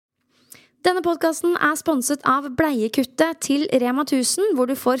Denne podcasten sponset av Bleiekuttet til Rema 1000, hvor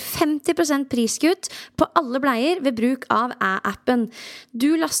du får 50% priskutt på alle bleier ved bruk av Æ-appen.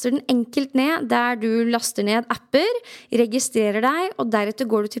 Du laster den enkelt ned der du laster ned apper, registrerer deg, og deretter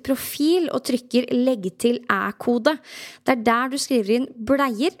går du til profil og trykker legg til Æ-kode. Det der du skriver inn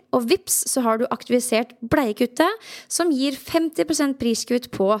bleier, og vips så har du aktivisert Bleiekuttet, som gir 50%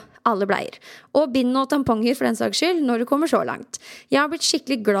 priskutt på alle bleier. Og bind og tamponger for den saks skyld, når du kommer så langt. Jeg har blitt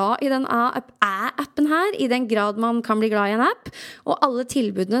skikkelig glad i den Æ-appen her, i den grad man kan bli glad i en app, og alle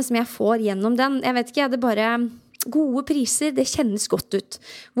tilbudene som jeg får gjennom den. Jeg vet ikke, det bare gode priser, det kjennes godt ut.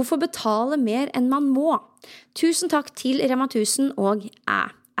 Hvorfor betale mer enn man må? Tusen takk til Rema 1000 og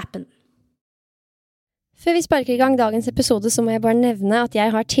Æ-appen. Før vi sparker i gang dagens episode, så må jeg bare nevne at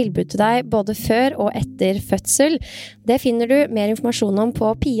jeg har tilbud til deg både før og etter fødsel. Det finner du mer informasjon om på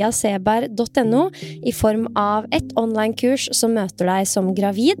piaseberg.no i form av et online-kurs som møter deg som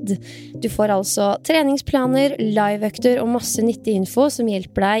gravid. Du får altså treningsplaner, liveøkter og masse nyttig info som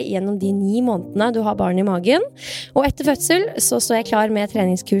hjelper deg gjennom de 9 månedene du har barn i magen. Og etter fødsel så står jeg klar med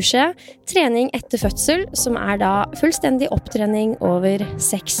treningskurset Trening etter fødsel, som da fullstendig opptrening over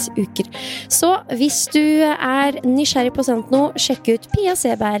 6 uker. Så hvis du nysgjerrig på sånt nå, sjekk ut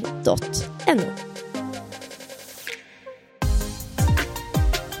piaseberg.no.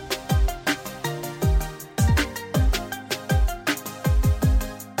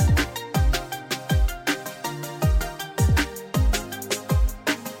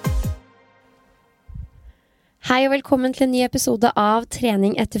 Hei og velkommen til en ny episode av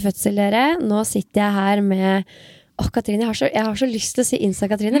Trening etter fødsel, dere. Nå sitter jeg her med Katrine, jeg har så lyst til å si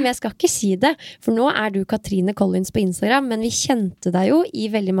Insta-Katrine, men jeg skal ikke si det, for nå du Katrine Collins på Instagram, men vi kjente deg jo i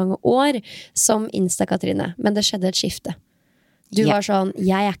veldig mange år som Insta-Katrine, men det skjedde et skifte. Du var sånn,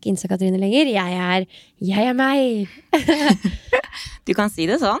 jeg ikke Insta-Katrine lenger, jeg er meg. Du kan si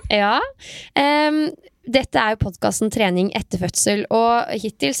det sånn. Ja. Dette jo podcasten Trening etter fødsel, og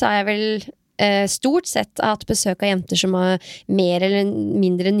hittil så har jeg vel stort sett hatt besøk av jenter som mer eller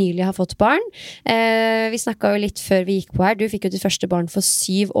mindre nylig har fått barn. Vi snakket jo litt før vi gikk på her. Du fikk jo ditt første barn for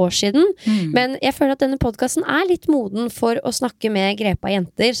 7 år siden. Men jeg føler at denne podcasten litt moden for å snakke med grepa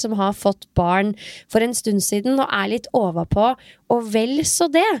jenter som har fått barn for en stund siden og litt overpå, og vel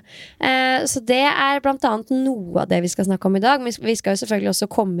så det. Så det blant annet noe av det vi skal snakke om i dag. Men vi skal jo selvfølgelig også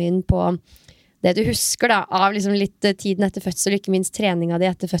komme inn på det du husker av liksom litt tiden etter fødsel, ikke minst treninga di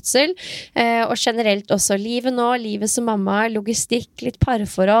etter fødsel, og generelt også livet nå, livet som mamma, logistikk, litt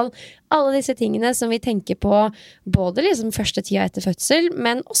parforhold, alle disse tingene som vi tenker på både liksom første tida etter fødsel,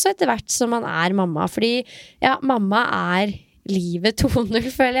 men også etter hvert som man mamma, fordi mamma livet 2.0,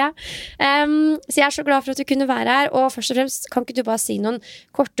 føler jeg. Så jeg så glad for at du kunne være her, og først og fremst, kan ikke du bare si noen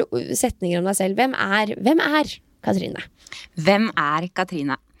korte setninger om deg selv? Hvem Katrine? Hvem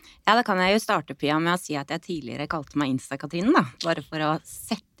Katrine? Ja, da kan jeg jo starte, Pia, med å si at jeg tidligere kalte meg Insta-Katrine, da, bare for å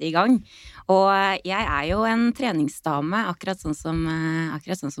sette i gang. Og jeg jo en treningsdame, akkurat sånn som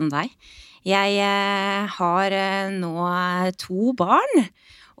deg. Jeg har nå 2 barn,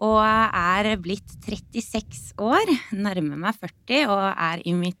 og blitt 36 år, nærmer meg 40, og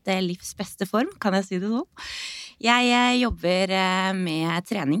i mitt livs beste form, kan jeg si det sånn. Jeg jobber med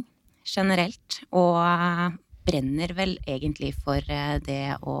trening generelt, og brenner vel egentlig for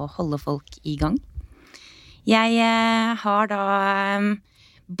det å holde folk i gang. Jeg har da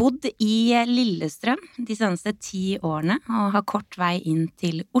bodd i Lillestrøm de seneste 10 årene, og har kort vei inn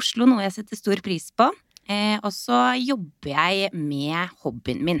til Oslo, noe jeg setter stor pris på. Og så jobber jeg med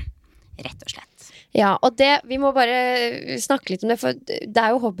hobbyen min, rett og slett. Ja, og vi må bare snakke litt om det, for det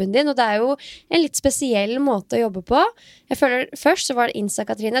jo hobbyen din, og det jo en litt spesiell måte å jobbe på. Jeg føler, først så var det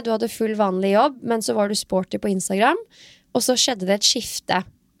Insta-Katrine, du hadde full vanlig jobb, men så var du sporty på Instagram, og så skjedde det et skifte.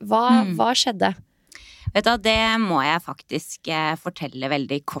 Hva skjedde? Vet du, det må jeg faktisk fortelle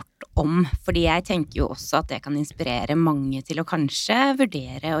veldig kort om, fordi jeg tenker jo også at det kan inspirere mange til å kanskje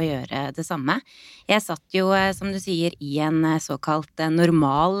vurdere å gjøre det samme. Jeg satt jo, som du sier, i en såkalt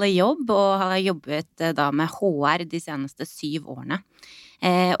normal jobb, og har jobbet da med HR de seneste 7 årene.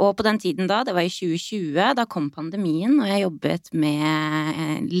 Og på den tiden da, det var i 2020, da kom pandemien, og jeg jobbet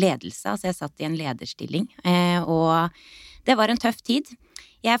med ledelse, altså jeg satt i en lederstilling, og det var en tøff tid.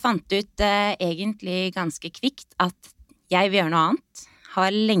 Jeg fant ut egentlig ganske kvikt at jeg vil gjøre noe annet. Har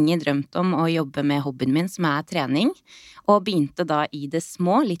lenge drømt om å jobbe med hobbyen min, som trening, og begynte da i det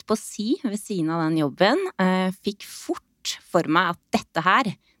små, litt på ved siden av den jobben. Fikk fort for meg at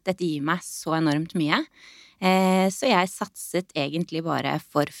dette gir meg så enormt mye. Så jeg satset egentlig bare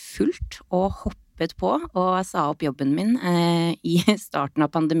for fullt og hoppet hoppet på og sa opp jobben min i starten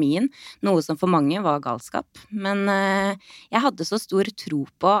av pandemien, noe som for mange var galskap. Men jeg hadde så stor tro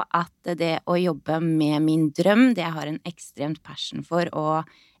på at det å jobbe med min drøm, det jeg har en ekstremt passion for og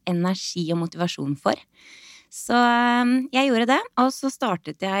energi og motivasjon for. Så jeg gjorde det, og så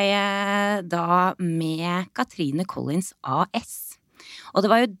startet jeg da med Katrine Collins AS. Og det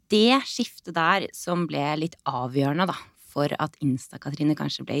var jo det skiftet der som ble litt avgjørende da, for at Insta-Katrine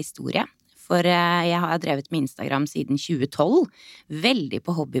kanskje ble historie. For jeg har drevet med Instagram siden 2012, veldig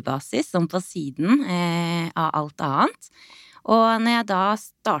på hobbybasis, som på siden av alt annet. Og når jeg da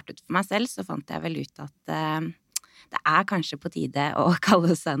startet for meg selv, så fant jeg vel ut at det er kanskje på tide å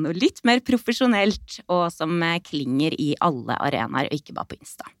kalle seg noe litt mer profesjonelt, og som klinger i alle arenaer, og ikke bare på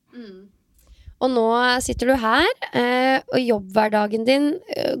Insta. Og nå sitter du her, og jobbhverdagen din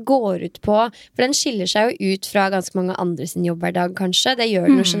går ut på, for den skiller seg jo ut fra ganske mange andre sin jobbhverdag kanskje, det gjør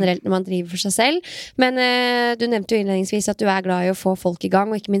den jo generelt når man driver for seg selv, men du nevnte jo innledningsvis at du er glad i å få folk i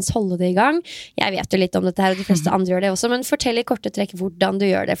gang, og ikke minst holde det i gang. Jeg vet jo litt om dette her, og de fleste andre gjør det også, men fortell i korte trekk hvordan du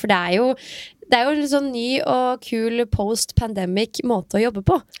gjør det, for det er jo en sånn ny og kul post-pandemic måte å jobbe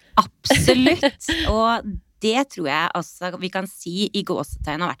på. Absolutt, og det tror jeg altså vi kan si i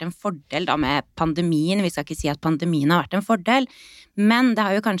gåsetegn har vært en fordel da med pandemien. Vi skal ikke si at pandemien har vært en fordel, men det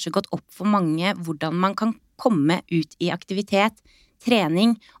har jo kanskje gått opp for mange hvordan man kan komme ut i aktivitet,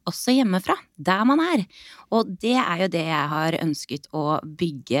 trening, også hjemmefra, der man er. Og det er jo det jeg har ønsket å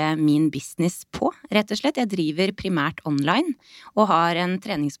bygge min business på, rett og slett. Jeg driver primært online, og har en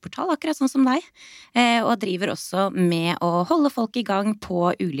treningsportal akkurat sånn som deg. Og driver også med å holde folk i gang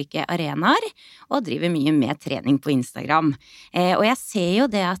på ulike arenaer, og driver mye med trening på Instagram. Og jeg ser jo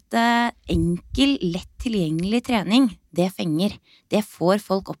det at enkel, lett tilgjengelig trening, det fenger. Det får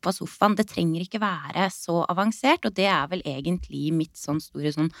folk opp av sofaen. Det trenger ikke være så avansert, og det er vel egentlig mitt sånn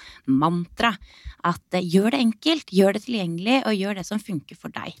store sånn mantra, at gjør det enkelt, gjør det tilgjengelig, og gjør det som funker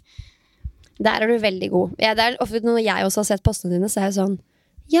for deg. Der er du veldig god. Ja, det er ofte når jeg også har sett postene dine, så er jeg sånn,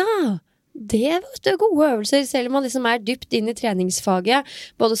 ja, det var gode øvelser, selv om man liksom er dypt inn i treningsfaget,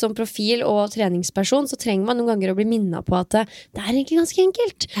 både som profil og treningsperson, så trenger man noen ganger å bli minnet på at det er egentlig ganske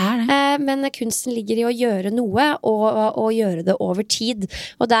enkelt. Men kunsten ligger i å gjøre noe, og gjøre det over tid.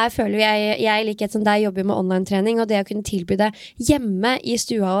 Og der føler jeg i likhet som deg jobber med online-trening, og det å kunne tilby det hjemme i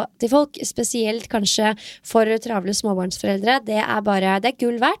stua til folk, spesielt kanskje for travle småbarnsforeldre, det er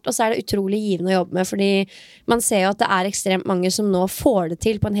gull verdt, og så er det utrolig givende å jobbe med, fordi man ser jo at det er ekstremt mange som nå får det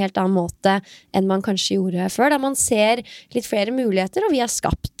til på en helt annen måte enn man kanskje gjorde før, da man ser litt flere muligheter, og vi har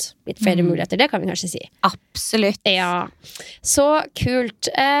skapt litt flere muligheter, det kan vi kanskje si. Absolutt. Ja, så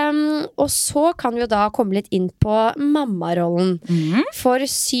kult. Og så kan vi jo da komme litt inn på mammarollen. For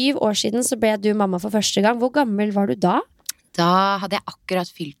 7 år siden så ble du mamma for første gang. Hvor gammel var du da? Da hadde jeg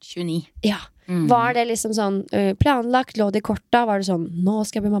akkurat fylt 29. Ja. Var det liksom sånn planlagt, lå det i korta? Var det sånn, nå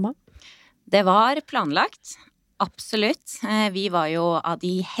skal jeg bli mamma? Det var planlagt. Absolutt. Vi var jo av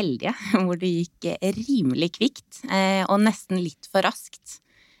de heldige, hvor det gikk rimelig kvikt, og nesten litt for raskt.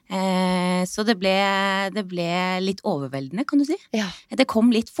 Så det ble litt overveldende, kan du si. Ja. Det kom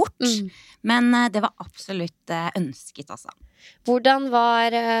litt fort, men det var absolutt ønsket, altså. Hvordan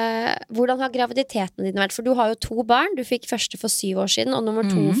har graviditeten din vært? For du har jo 2 barn. Du fikk første for 7 år siden, og nummer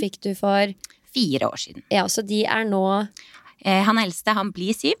 2 fikk du for 4 år siden. Ja, så de er nå Han eldste, han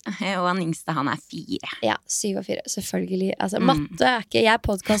blir 7, og han yngste, han er 4. Ja, 7 og 4, selvfølgelig. Altså, matte er ikke, jeg er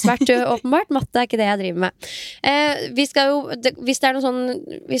podcastvert åpenbart, matte er ikke det jeg driver med. Vi skal jo, hvis det er noe sånn,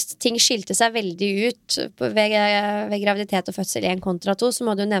 hvis ting skilte seg veldig ut ved graviditet og fødsel 1 kontra 2, så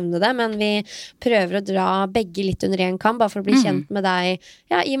må du nevne det, men vi prøver å dra begge litt under en kam, bare for å bli kjent med deg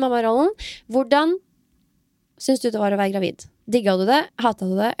i mammarollen. Hvordan synes du det var å være gravid? Digget du det? Hatet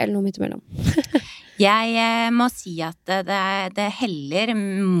du det? Eller noe midt imellom? Jeg må si at det heller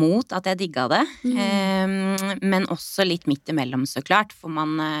mot at jeg digget det, men også litt midt imellom, så klart, for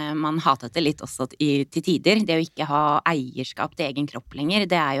man hatet det litt også til tider. Det å ikke ha eierskap til egen kropp lenger,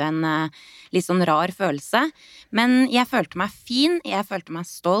 det er jo en litt sånn rar følelse. Men jeg følte meg fin, jeg følte meg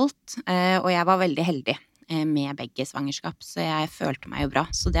stolt, og jeg var veldig heldig med begge svangerskap, så jeg følte meg jo bra.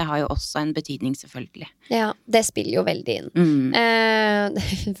 Så det har jo også en betydning, selvfølgelig. Ja, det spiller jo veldig inn.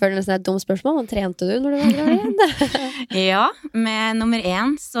 Jeg føler nesten et dumt spørsmål. Hva trente du når du var gravid? Ja, med nummer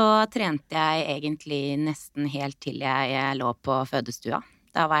 1 så trente jeg egentlig nesten helt til jeg lå på fødestua.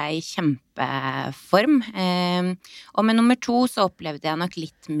 Da var jeg i kjempeform. Og med nummer 2 så opplevde jeg nok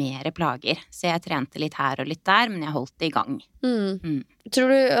litt mer plager. Så jeg trente litt her og litt der, men jeg holdt det i gang.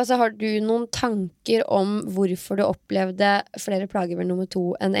 Tror du, altså, har du noen tanker om hvorfor du opplevde flere plager ved nummer 2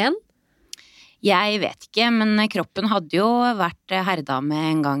 enn 1? Jeg vet ikke, men kroppen hadde jo vært herda med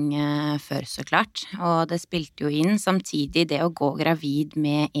en gang før, så klart. Og det spilte jo inn. Samtidig, det å gå gravid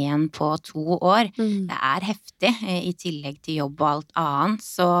med en på 2 år, det heftig, i tillegg til jobb og alt annet.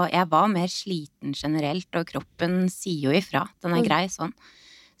 Så jeg var mer sliten generelt, og kroppen sier jo ifra. Den grei sånn.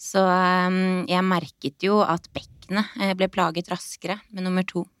 Så jeg merket jo at bekkenet ble plaget raskere med nummer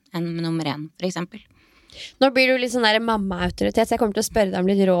 2 enn med nummer 1, for eksempel. Nå blir du litt sånn der mamma-autoritet, så jeg kommer til å spørre deg om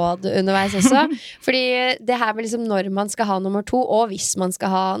litt råd underveis også. Fordi det her med liksom når man skal ha nummer 2, og hvis man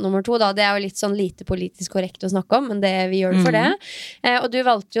skal ha nummer 2, da, det jo litt sånn lite politisk korrekt å snakke om, men vi gjør det for det. Og du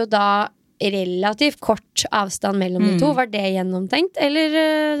valgte jo da relativt kort avstand mellom de 2. Var det gjennomtenkt,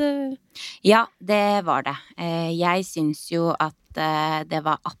 eller? Ja, det var det. Jeg synes jo at det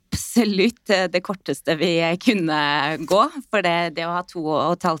var absolutt det korteste vi kunne gå, for det å ha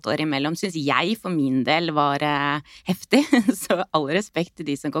 2,5 år imellom synes jeg for min del var heftig, så all respekt til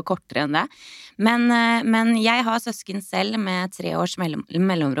de som går kortere enn det. Men jeg har søsken selv med 3 års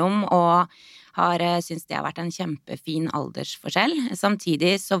mellomrom, og synes det har vært en kjempefin aldersforskjell.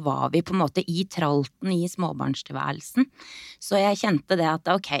 Samtidig så var vi på en måte i tralten i småbarnstilværelsen. Så jeg kjente det at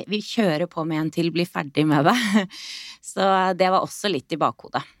ok, vi kjører på med en til, blir ferdig med det. Så det var også litt i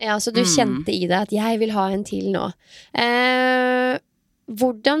bakhodet. Ja, så du kjente i det at jeg vil ha en til nå.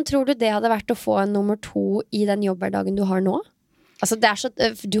 Hvordan tror du det hadde vært å få en nummer 2 i den jobbhverdagen du har nå? Altså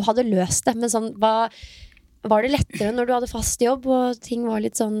du hadde løst det, men sånn, var det lettere når du hadde fast jobb og ting var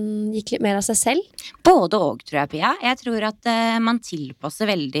litt sånn, gikk litt mer av seg selv? Både og, tror jeg, Pia. Jeg tror at man tilpasser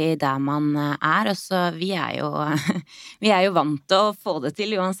veldig der man og så vi jo vant til å få det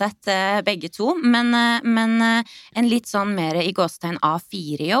til uansett, begge to. Men en litt sånn mer i gåstegn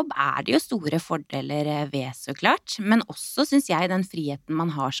A4-jobb det jo store fordeler ved, så klart. Men også synes jeg den friheten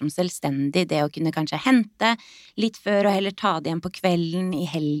man har som selvstendig, det å kunne kanskje hente litt før og heller ta det igjen på kvelden, i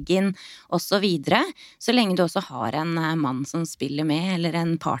helgen og så videre. Så lenge du også har en mann som spiller med, eller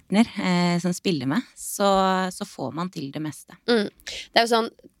en partner som spiller med, så får man til det meste. Det jo sånn,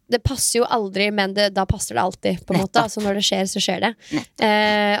 det passer jo aldri, men da passer det alltid, på en måte. Altså når det skjer, så skjer det.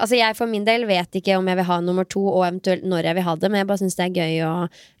 Altså jeg for min del vet ikke om jeg vil ha nummer 2, og eventuelt når jeg vil ha det, men jeg bare synes det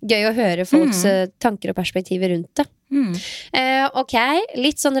gøy å høre folks tanker og perspektiver rundt det. Ok,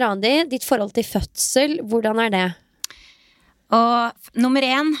 litt sånn Randi, ditt forhold til fødsel, hvordan det? Og nummer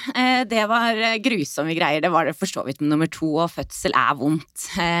 1, det var grusomme greier, det var det for så vidt med nummer 2, og fødsel vondt.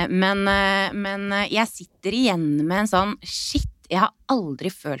 Men jeg sitter igjen med en sånn, shit, jeg har aldri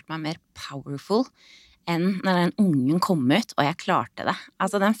følt meg mer powerful enn når den ungen kom ut, og jeg klarte det.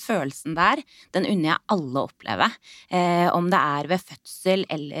 Altså den følelsen der, den unner jeg alle å oppleve. Om det ved fødsel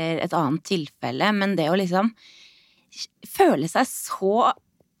eller et annet tilfelle, men det å liksom føle seg så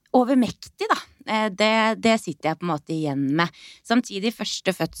overmektig da, det sitter jeg på en måte igjen med. Samtidig,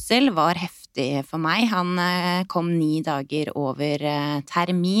 første fødsel var heftig for meg. Han kom 9 dager over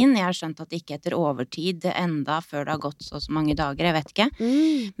termin. Jeg har skjønt at det ikke heter overtid enda før det har gått så mange dager, jeg vet ikke.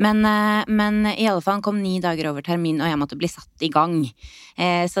 Men i alle fall, han kom 9 dager over termin, og jeg måtte bli satt i gang.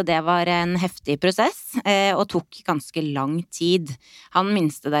 Så det var en heftig prosess, og tok ganske lang tid. Han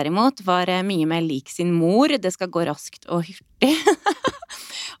minste derimot var mye mer lik sin mor. Det skal gå raskt og hurtig.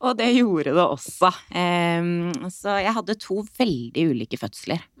 Og det gjorde det også. Så jeg hadde 2 veldig ulike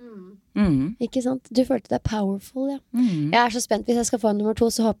fødsler. Ikke sant? Du følte deg powerful, ja. Jeg så spent. Hvis jeg skal få en nummer 2,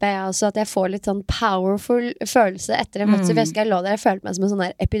 så håper jeg også at jeg får litt sånn powerful følelse etter en fødsel. Jeg lå der, jeg følte meg som en sånn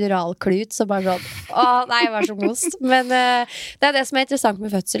der epiduralklut, så bare sånn, nei, jeg var så most. Men det det som interessant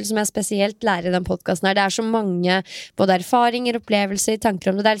med fødsel, som jeg spesielt lærer i den podcasten her. Det så mange både erfaringer, opplevelser,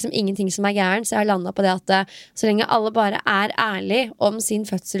 tanker om det. Det liksom ingenting som gærent, så jeg har landet på det at så lenge alle bare ærlig om sin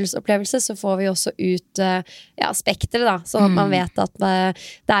fødselsopplevelse, så får vi også ut spektret da, sånn at man vet at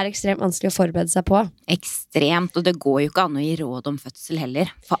det ekstremt vanskelig å forberede seg på. Ekstremt, og det går jo ikke an å gi råd om fødsel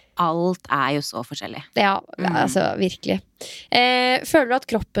heller, for alt jo så forskjellig. Ja, altså virkelig. Føler du at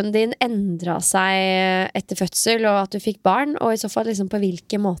kroppen din endret seg etter fødsel, og at du fikk barn, og i så fall liksom på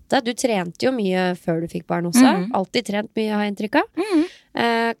hvilken måte? Du trente jo mye før du fikk barn også, alltid trent mye, har jeg inntrykk av.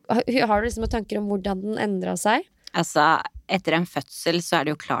 Har du liksom noen tanker om hvordan den endret seg? Altså, etter en fødsel så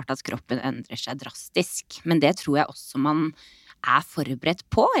det jo klart at kroppen endrer seg drastisk, men det tror jeg også man forberedt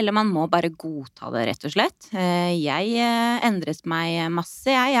på, eller man må bare godta det rett og slett. Jeg endret meg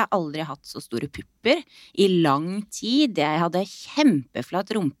masse. Jeg har aldri hatt så store pupper i lang tid. Jeg hadde kjempeflatt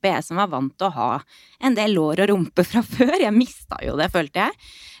rumpe, jeg som var vant til å ha en del lår og rumpe fra før. Jeg mistet jo det, følte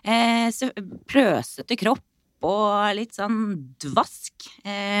jeg. Så pløsete kropp, og litt sånn dvask.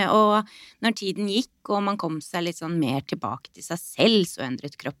 Og når tiden gikk, og man kom seg litt sånn mer tilbake til seg selv, så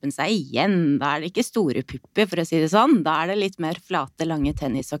endret kroppen seg igjen. Da er det ikke store pupper, for å si det sånn. Da er det litt mer flate, lange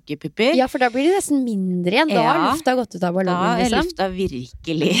tennishockeykpupper. Ja, for da blir det nesten mindre igjen. Da har lufta gått ut av ballongen, liksom. Da har lufta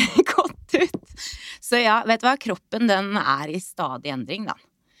virkelig gått ut. Så ja, vet du hva? Kroppen, den er i stadig endring, da.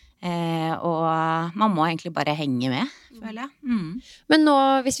 Og man må egentlig bare henge med, føler jeg. Men nå,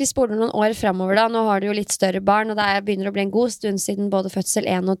 hvis vi spoler noen år fremover da, nå har du jo litt større barn, og det begynner å bli en god stund siden både fødsel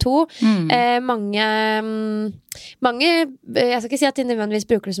 1 og 2. Mange, jeg skal ikke si at de nødvendigvis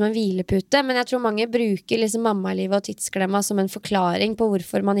bruker det som en hvilepute, men jeg tror mange bruker liksom mammalivet og tidsklemma som en forklaring på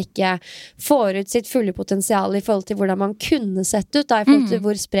hvorfor man ikke får ut sitt fulle potensial i forhold til hvordan man kunne sett ut, da, i forhold til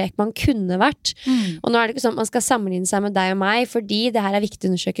hvor sprek man kunne vært. Og nå er det ikke sånn at man skal sammenligne seg med deg og meg, fordi det her er viktig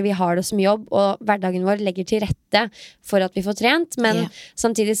å undersøke. Vi har det som jobb, og hverdagen vår legger til rette for at vi får trent, men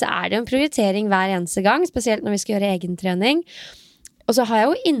samtidig så er det en prioritering hver eneste gang, spesielt når vi skal gjøre egentrening. Og så har jeg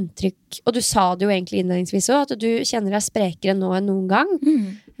jo inntrykk, og du sa det jo egentlig innledningsvis også, at du kjenner deg sprekere nå enn noen gang.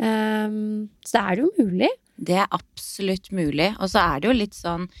 Så det er jo mulig. Det er absolutt mulig, og så er det jo litt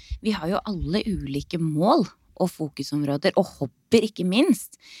sånn, vi har jo alle ulike mål og fokusområder, og hobbyer ikke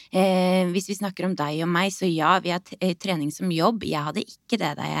minst. Hvis vi snakker om deg og meg, så ja, vi har trening som jobb. Jeg hadde ikke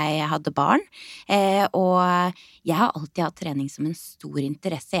det da jeg hadde barn. Og jeg har alltid hatt trening som en stor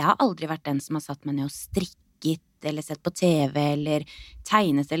interesse. Jeg har aldri vært den som har satt meg ned og strikket, eller sett på TV, eller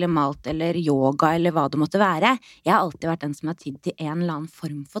tegnet eller malt, eller yoga, eller hva det måtte være. Jeg har alltid vært den som har tid til en eller annen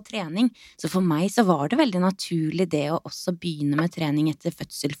form for trening. Så for meg så var det veldig naturlig det å også begynne med trening etter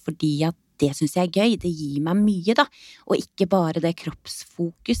fødsel, fordi at det synes jeg er gøy, det gir meg mye da, og ikke bare det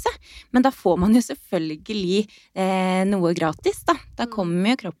kroppsfokuset. Men da får man jo selvfølgelig noe gratis da. Da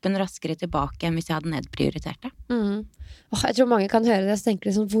kommer jo kroppen raskere tilbake enn hvis jeg hadde nedprioritert det. Jeg tror mange kan høre det og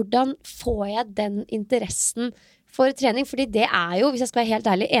tenke liksom, hvordan får jeg den interessen for trening? Fordi det er jo, hvis jeg skal være helt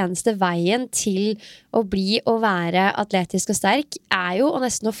ærlig, eneste veien til å bli og være atletisk og sterk er jo å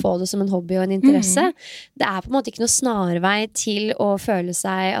nesten å få det som en hobby og en interesse. Det er på en måte ikke noe snarvei til å føle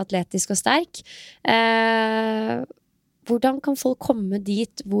seg atletisk og sterk. Hvordan kan folk komme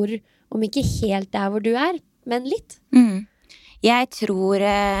dit hvor, om ikke helt der hvor du er, men litt? Jeg tror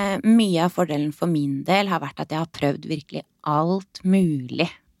mye av fordelen for min del har vært at jeg har prøvd virkelig alt mulig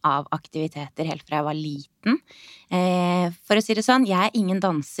av aktiviteter helt fra jeg var liten. For å si det sånn, jeg er ingen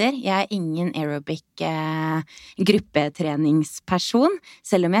danser, jeg er ingen aerobic gruppetreningsperson.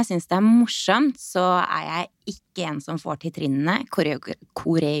 Selv om jeg synes det er morsomt, så er jeg ikke en som får til trinnene.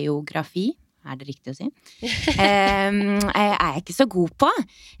 Koreografi, er det riktig å si? Er jeg ikke så god på.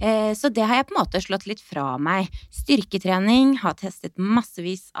 Så det har jeg på en måte slått litt fra meg. Styrketrening, har testet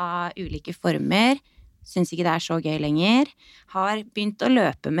massevis av ulike former, synes ikke det er så gøy lenger, har begynt å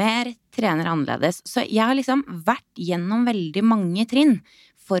løpe mer, trener annerledes. Så jeg har liksom vært gjennom veldig mange trinn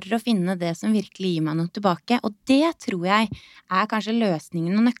for å finne det som virkelig gir meg noe tilbake. Og det tror jeg er kanskje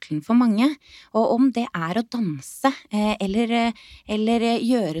løsningen og nøkkelen for mange. Og om det er å danse eller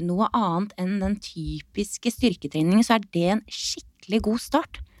gjøre noe annet enn den typiske styrketreningen, så er det en skikkelig god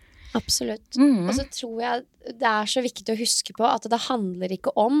start. Absolutt. Og så tror jeg det er så viktig å huske på at det handler ikke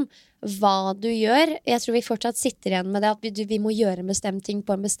om hva du gjør. Jeg tror vi fortsatt sitter igjen med det at vi må gjøre en bestemt ting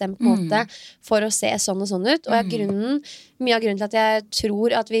på en bestemt måte for å se sånn og sånn ut. Og mye av grunnen til at jeg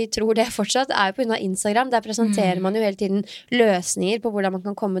tror at vi tror det fortsatt er jo på grunn av Instagram. Der presenterer man jo hele tiden løsninger på hvordan man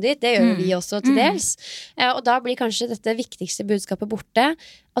kan komme dit. Det gjør vi også til dels. Og da blir kanskje dette viktigste budskapet borte,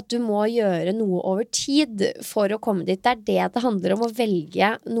 at du må gjøre noe over tid for å komme dit. Det er det handler om, å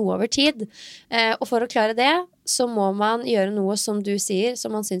velge noe over tid. Og for å klare det, så må man gjøre noe som du sier,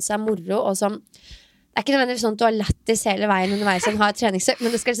 som man synes er moro, og som det er ikke nødvendigvis sånn at du har lættis hele veien underveis og har et treningsøkt,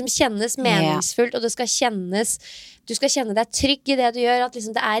 men det skal liksom kjennes meningsfullt, og du skal kjenne deg trygg i det du gjør, at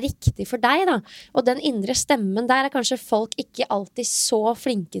liksom det er riktig for deg da. Og den indre stemmen der er kanskje folk ikke alltid så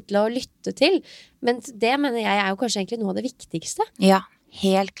flinke til å lytte til, men det mener jeg er jo kanskje egentlig noe av det viktigste. Ja,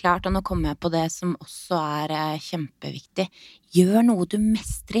 helt klart, og nå kommer jeg på det som også er kjempeviktig. Gjør noe du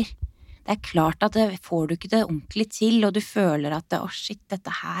mestrer. Det er klart at får du ikke det ordentlig til, og du føler at shit, dette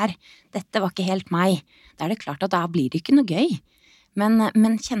var ikke helt meg. Da er det klart at da blir det ikke noe gøy.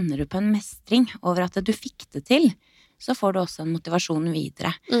 Men kjenner du på en mestring over at du fikk det til, så får du også en motivasjon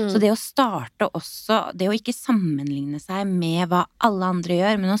videre. Så det å starte også, det å ikke sammenligne seg med hva alle andre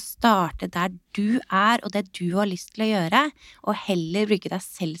gjør, men å starte der du er, og det du har lyst til å gjøre, og heller bruke deg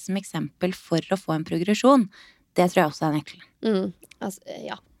selv som eksempel for å få en progresjon, det tror jeg også er nøkkelen.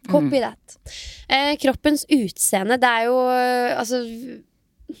 Ja. Copy that. Kroppens utseende, det er jo altså,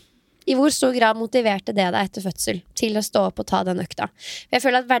 I hvor stor grad motiverte det deg etter fødsel til å stå opp og ta den økta? Jeg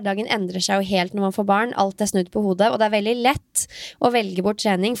føler at hverdagen endrer seg jo helt når man får barn. Alt snudd på hodet, og det veldig lett å velge bort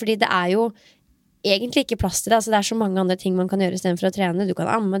trening, fordi det jo egentlig ikke plass til det. Altså, det så mange andre ting man kan gjøre i stedet for å trene. Du kan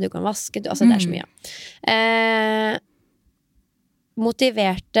amme, du kan vaske, det så mye.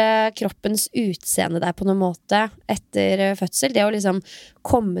 Motiverte kroppens utseende deg på noen måte etter fødsel? Det å liksom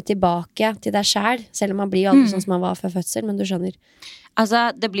komme tilbake til deg selv om man blir aldri sånn som man var før fødsel, men du skjønner. Altså,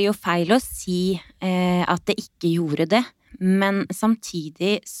 det blir jo feil å si at det ikke gjorde det, men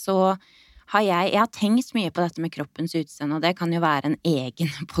samtidig så har jeg har tenkt mye på dette med kroppens utseende, og det kan jo være en egen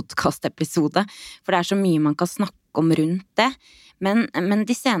podcast-episode, for det så mye man kan snakke om rundt det. Men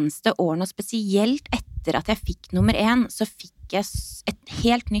de seneste årene, og spesielt etter at jeg fikk nummer 1, så fikk jeg et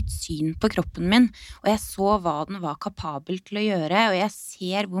helt nytt syn på kroppen min, og jeg så hva den var kapabel til å gjøre, og jeg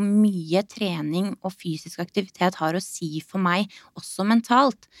ser hvor mye trening og fysisk aktivitet har å si for meg, også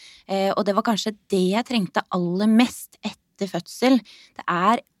mentalt. Og det var kanskje det jeg trengte aller mest etter fødsel. Det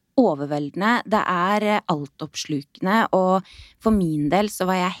overveldende, det altoppslukende, og for min del så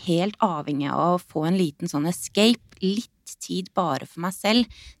var jeg helt avhengig av å få en liten sånn escape, litt tid bare for meg selv,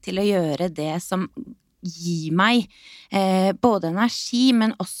 til å gjøre det som gir meg både energi,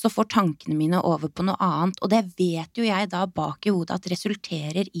 men også får tankene mine over på noe annet, og det vet jo jeg da bak i hodet at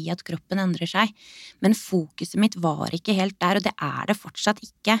resulterer i at kroppen endrer seg, men fokuset mitt var ikke helt der, og det det fortsatt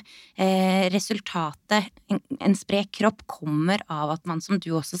ikke. Resultatet, en sprek kropp, kommer av at man, som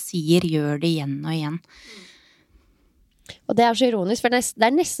du også sier, gjør det igjen og igjen. Og det så ironisk, for det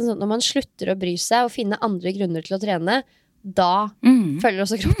nesten sånn når man slutter å bry seg og finne andre grunner til å trene, da følger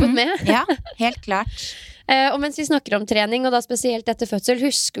også kroppen med. Ja, helt klart. Og mens vi snakker om trening, og da spesielt etter fødsel,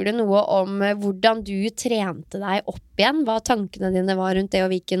 husker du noe om hvordan du trente deg opp igjen? Hva tankene dine var rundt det, og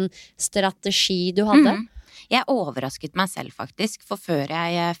hvilken strategi du hadde? Jeg overrasket meg selv faktisk, for før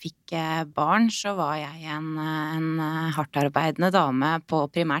jeg fikk barn, så var jeg en hardtarbeidende dame på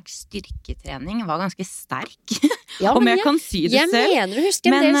primært styrketrening, var ganske sterk, ja, om jeg kan si det selv. Jeg mener å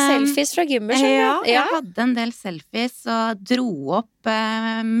huske en del selfies fra gymmer. Ja, jeg hadde en del selfies og dro opp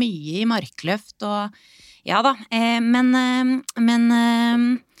mye i markløft, og ja da, men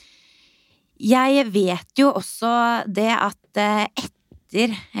jeg vet jo også det at etter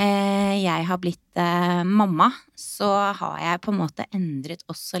jeg har blitt mamma, så har jeg på en måte endret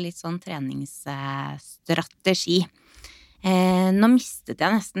også litt sånn treningsstrategi. Nå mistet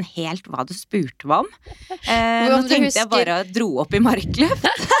jeg nesten helt hva du spurte meg om. Nå tenkte jeg bare å dro opp i markløft.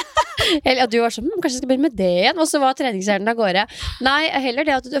 Eller at du var sånn, kanskje jeg skal begynne med det igjen, og så var treningshjernen av gårde. Nei, heller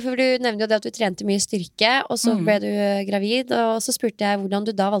det at for du nevnte jo det at du trente mye styrke, og så ble du gravid, og så spurte jeg hvordan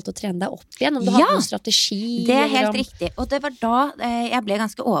du da valgte å trene deg opp igjen, om du hadde noen strategi. Det helt riktig, og det var da jeg ble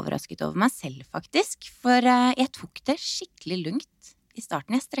ganske overrasket over meg selv faktisk, for jeg tok det skikkelig lugnt i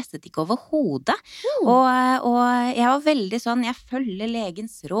starten. Jeg stresset ikke over hodet, og jeg var veldig sånn, jeg følger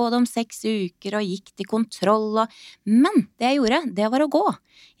legens råd om 6 uker og gikk til kontroll, men det jeg gjorde, det var å gå.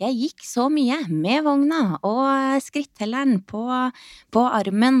 Jeg gikk så mye med vogna og skrittelleren på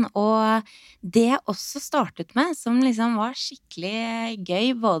armen, og det jeg også startet med, som liksom var skikkelig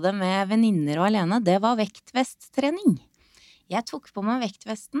gøy både med venninner og alene, det var vektvesttrening. Jeg tok på meg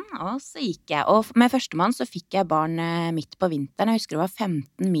vektvesten, og så gikk jeg. Og med førstemann så fikk jeg barn midt på vinteren. Jeg husker det var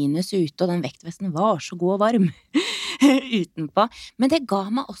 15 minus ute, og den vektvesten var så god og varm utenpå. Men det ga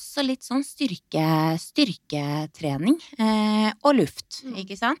meg også litt sånn styrketrening og luft,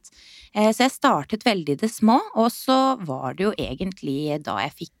 ikke sant? Så jeg startet veldig i det små, og så var det jo egentlig da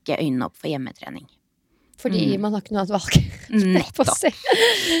jeg fikk øynene opp for hjemmetrening. Fordi man har ikke noe annet valg.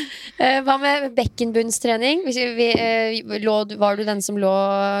 Hva med bekkenbunnstrening? Var du den som lå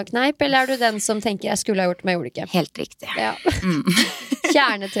kneip, eller du den som tenker jeg skulle ha gjort, men jeg gjorde ikke? Helt riktig. Ja.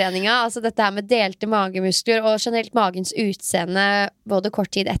 Kjernetreninga, altså dette her med delte magemuskler og generelt magens utseende, både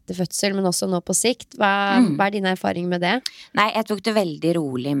kort tid etter fødsel, men også nå på sikt. Hva din erfaring med det? Nei, jeg tok det veldig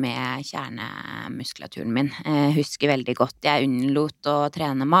rolig med kjernemuskulaturen min. Jeg husker veldig godt. Jeg unnlot å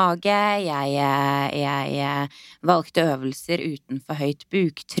trene mage. Jeg valgte øvelser uten for høyt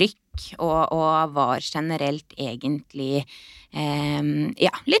buktrykk, og var generelt egentlig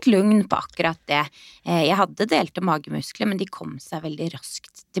litt lugn på akkurat det. Jeg hadde delte magemuskler, men de kom seg veldig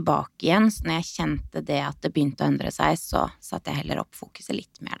raskt tilbake igjen, så når jeg kjente det at det begynte å endre seg, så satte jeg heller opp fokuset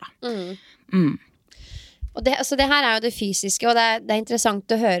litt mer da. Og det her jo det fysiske, og det interessant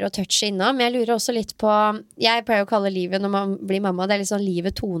å høre og touche innom. Men jeg lurer også litt på, jeg pleier å kalle livet når man blir mamma, det litt sånn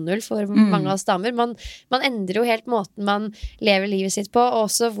livet 2.0 for mange av oss damer. Man endrer jo helt måten man lever livet sitt på, og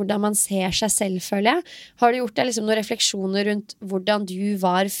også hvordan man ser seg selv, føler jeg. Har du gjort deg liksom noen refleksjoner rundt hvordan du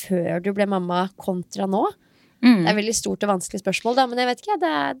var før du ble mamma kontra nå? Det veldig stort og vanskelig spørsmål da, men jeg vet ikke,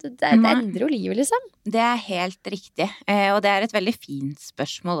 det endrer jo livet liksom. Det helt riktig, og det et veldig fint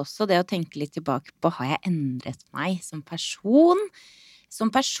spørsmål også, det å tenke litt tilbake på, har jeg endret meg som person? Som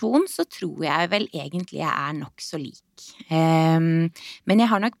person så tror jeg vel egentlig jeg nok så lik. Men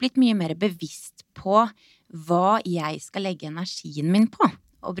jeg har nok blitt mye mer bevisst på hva jeg skal legge energien min på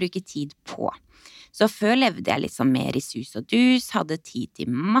og bruke tid på. Så før levde jeg litt sånn mer i sus og dus, hadde tid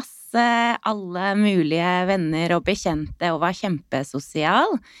til masse, alle mulige venner og bekjente og var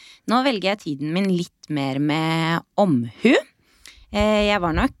kjempesosial. Nå velger jeg tiden min litt mer med omhu. Jeg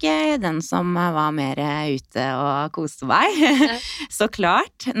var nok den som var mer ute og koste meg. Så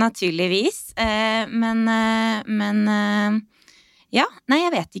klart, naturligvis. Men ja, nei,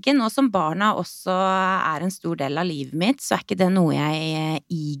 jeg vet ikke. Nå som barna også en stor del av livet mitt, så ikke det noe jeg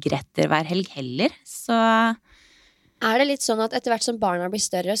igretter hver helg heller. Så det litt sånn at etter hvert som barna blir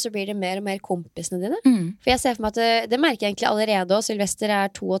større, så blir det mer og mer kompisene dine? For jeg ser for meg at det merker jeg egentlig allerede, og Sylvester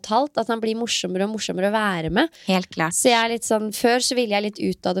 2,5, at han blir morsommere og morsommere å være med. Helt klart. Så jeg litt sånn, før så ville jeg litt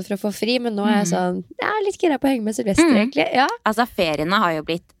ut av det for å få fri, men nå jeg sånn, jeg litt gira på å henge med Sylvester egentlig, ja. Altså, feriene har jo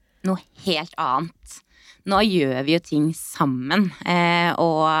blitt noe helt annet. Nå gjør vi jo ting sammen,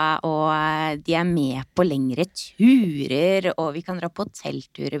 og de med på lengre turer, og vi kan dra på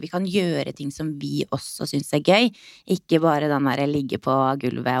hotellturer, vi kan gjøre ting som vi også synes gøy, ikke bare den der ligge på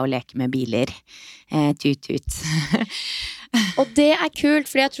gulvet og leke med biler, tut. Og det kult,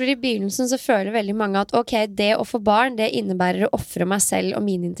 fordi jeg tror i begynnelsen så føler veldig mange at ok, det å få barn, det innebærer å offre meg selv og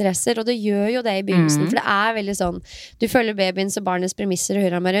mine interesser, og det gjør jo det i begynnelsen, for det veldig sånn, du følger babyens og barnets premisser og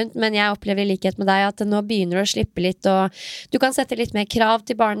hører meg rundt, men jeg opplever i likhet med deg at nå begynner du å slippe litt, og du kan sette litt mer krav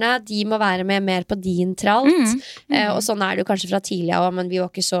til barna, de må være med mer på din tralt, og sånn det jo kanskje fra tidlig av, men vi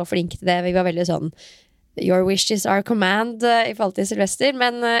var ikke så flinke til det, vi var veldig sånn your wish is our command i forhold til Sylvester,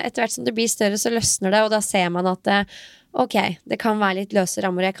 men etter hvert som det blir større så løsner det, og da ser man at ok, det kan være litt løse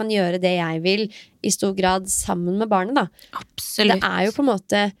rammer, jeg kan gjøre det jeg vil i stor grad sammen med barnet da. Absolutt. Det jo på en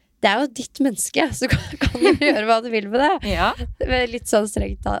måte, det jo ditt menneske, så kan du gjøre hva du vil med det. Ja. Litt sånn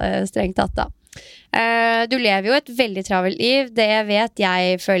strengt tatt da. Du lever jo et veldig travelt liv. Det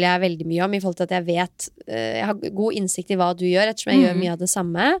jeg føler jeg veldig mye om i forhold til at jeg vet jeg har god innsikt i hva du gjør ettersom jeg gjør mye av det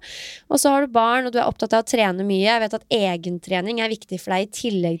samme. Og så har du barn og du opptatt av å trene mye. Jeg vet at egentrening viktig for deg i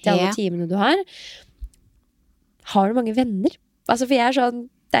tillegg til alle timene du har. Har du mange venner? Altså for jeg sånn,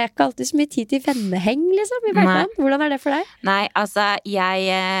 det ikke alltid så mye tid til venneheng liksom i hverdagen. Hvordan det for deg? Nei, altså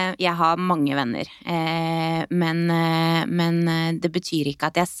jeg har mange venner, men det betyr ikke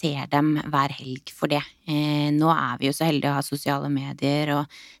at jeg ser dem hver helg for det. Nå vi jo så heldige å ha sosiale medier og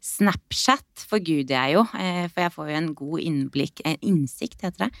Snapchat forguder jeg jo, for jeg får jo en god innsikt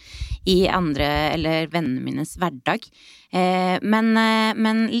heter det, i andre eller vennene minnes hverdag.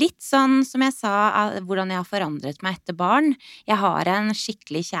 Men litt sånn som jeg sa, hvordan jeg har forandret meg etter barn. Jeg har en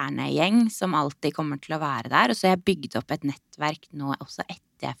skikkelig kjernegjeng som alltid kommer til å være der, og så har jeg bygd opp et nettverk nå også etter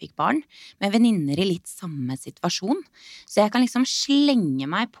jeg fikk barn, med venninner i litt samme situasjon. Så jeg kan liksom slenge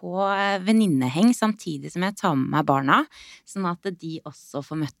meg på venninneheng samtidig som jeg tar med meg barna, sånn at de også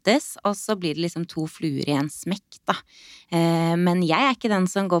får møttes, og så blir det liksom 2 fluer i en smekk da. Men jeg ikke den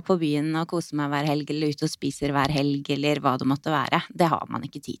som går på byen og koser meg hver helg, eller ute og spiser hver helg, eller hva det måtte være. Det har man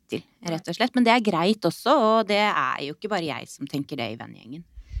ikke tid til, rett og slett. Men det greit også, og det jo ikke bare jeg som tenker det i vennegjengen.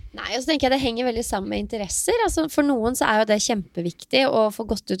 Nei, og så tenker jeg det henger veldig sammen med interesser. Altså, for noen så jo det kjempeviktig å få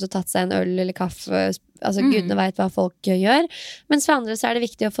gått ut og tatt seg en øl eller kaffe. Altså gudene vet hva folk gjør. Mens for andre så det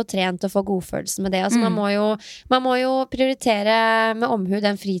viktig å få trent og få godfølelsen med det. Altså man må jo prioritere med omhu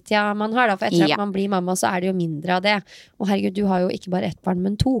den fritida man har da. For etter at man blir mamma så det jo mindre av det. Og herregud, du har jo ikke bare 1 barn,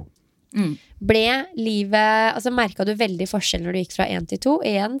 men 2. Ble livet, altså merket du veldig forskjell når du gikk fra 1 til 2?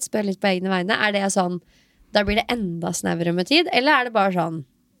 Igjen, spør litt på egne vegne. Det sånn, da blir det enda snevere med tid? Eller det bare sånn?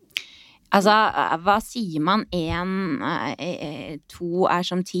 Altså, hva sier man? 2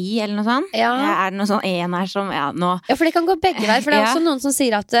 som 10, eller noe sånt? Ja. Det noe sånn 1 som, nå... Ja, for det kan gå begge veier, for det også noen som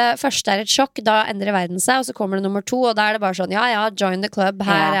sier at først et sjokk, da endrer verden seg, og så kommer det nummer 2, og da det bare sånn, ja, join the club,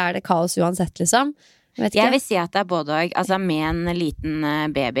 her det kaos uansett, liksom. Jeg vil si at det både og, altså med en liten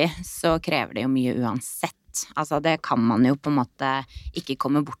baby, så krever det jo mye uansett. Altså det kan man jo på en måte ikke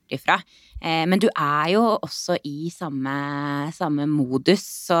komme bort ifra. Men du jo også i samme modus,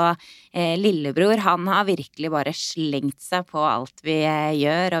 så lillebror, han har virkelig bare slengt seg på alt vi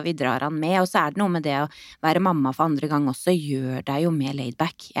gjør, og vi drar han med. Og så det noe med det å være mamma for andre gang også, gjør deg jo mer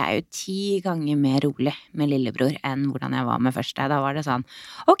laidback. Jeg jo 10 ganger mer rolig med lillebror enn hvordan jeg var med første. Da var det sånn,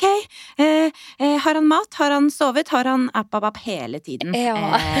 ok, har han mat? Har han sovet? Har han app hele tiden?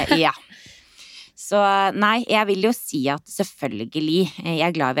 Ja. Ja. Så nei, jeg vil jo si at selvfølgelig, jeg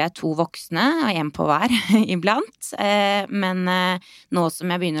er glad vi er 2 voksne, og en på hver iblant, men nå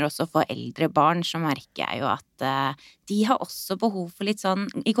som jeg begynner også å få eldre barn, så merker jeg jo at de har også behov for litt sånn,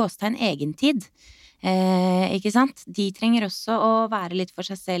 i gåstegn, egentid. Ikke sant? De trenger også å være litt for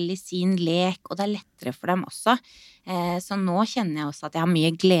seg selv i sin lek, og det er lettere for dem også. Så nå kjenner jeg også at jeg har mye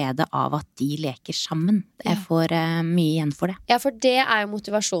glede av at de leker sammen. Jeg får mye igjen for det. Ja, for det er jo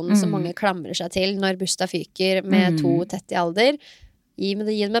motivasjonen som mange klamrer seg til når busta fyker med 2 tett i alder. Gi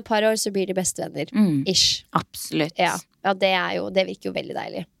dem et par år, så blir de bestevenner. Ish. Absolutt. Ja, det virker jo veldig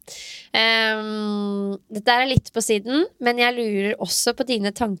deilig. Dette er litt på siden, men jeg lurer også på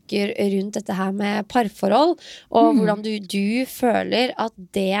dine tanker rundt dette her med parforhold, og hvordan du føler at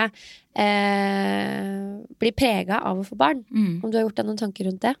det blir preget av å få barn. Om du har gjort deg noen tanker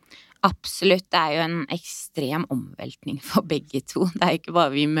rundt det? Absolutt, det er jo en ekstrem omveltning for begge to. Det er jo ikke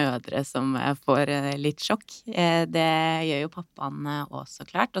bare vi mødre som får litt sjokk. Det gjør jo pappaen også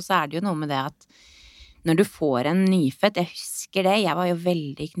klart. Og så er det jo noe med det at når du får en nyfødt, jeg husker det, jeg var jo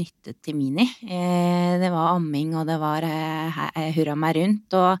veldig knyttet til Mini. Det var amming, og det var hurra meg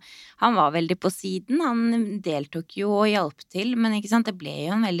rundt, og han var veldig på siden. Han deltok jo og hjalp til, men ikke sant, det ble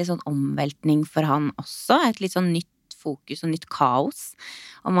jo en veldig sånn omveltning for han også, et litt sånn nytt fokus og nytt kaos,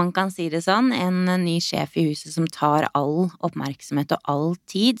 og man kan si det sånn, en ny sjef i huset som tar all oppmerksomhet og all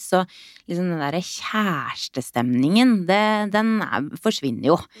tid, så liksom den der kjærestestemningen, den forsvinner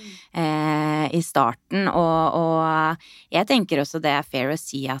jo i starten, og jeg tenker også det er fair å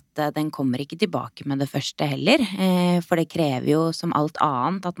si at den kommer ikke tilbake med det første heller, for det krever jo som alt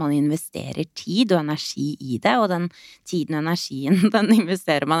annet at man investerer tid og energi i det, og den tiden og energien, den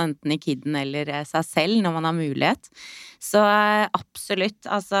investerer man enten i kidden eller seg selv når man har mulighet. Så absolutt,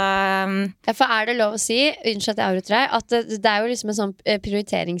 altså Ja, for er det lov å si, unnskyld at jeg avbryter deg, at det er jo liksom en sånn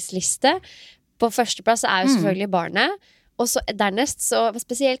prioriteringsliste. På førsteplass er jo selvfølgelig barnet, og så dernest, så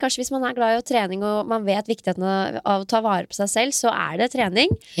spesielt kanskje hvis man er glad i trening og man vet viktigheten av å ta vare på seg selv, så er det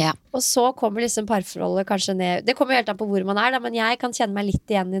trening. Ja. Og så kommer liksom parforholdet kanskje ned. Det kommer jo helt an på hvor man er da, men jeg kan kjenne meg litt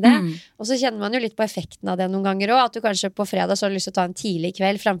igjen i det. Og så kjenner man jo litt på effekten av det noen ganger også, at du kanskje på fredag så har lyst til å ta en tidlig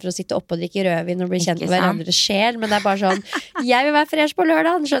kveld fremfor å sitte oppe og drikke rødvin og bli kjent med hverandres sjel, men det er bare sånn, jeg vil være fresh på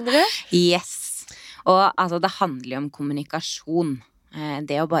lørdag, skjønner du? Yes. Og altså, det handler jo om kommunikasjon.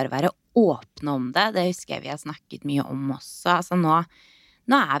 Det å bare være åpne om det, det husker jeg vi har snakket mye om også. Altså nå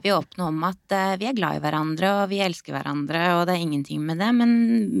er vi åpne om at vi er glad i hverandre, og vi elsker hverandre, og det er ingenting med det, men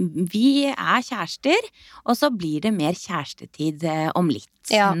vi er kjærester, og så blir det mer kjærestetid om litt.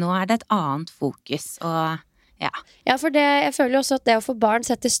 Ja. Nå er det et annet fokus, og Ja, for jeg føler jo også at det å få barn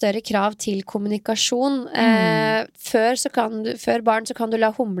setter større krav til kommunikasjon. Før barn så kan du la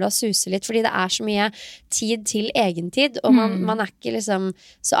humla suse litt, fordi det er så mye tid til egentid, og man er ikke liksom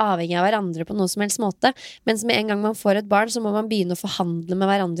så avhengig av hverandre på noen som helst måte. Mens med en gang man får et barn, så må man begynne å forhandle med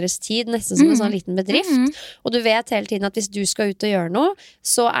hverandres tid, nesten som en sånn liten bedrift. Og du vet hele tiden at hvis du skal ut og gjøre noe,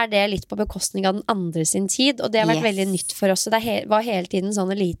 så er det litt på bekostning av den andre sin tid, og det har vært veldig nytt for oss. Så det var hele tiden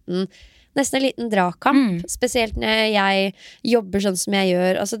sånn nesten en liten dragkamp, spesielt når jeg jobber sånn som jeg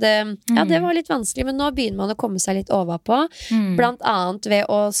gjør. Altså det var litt vanskelig, men nå begynner man å komme seg litt overpå, blant annet ved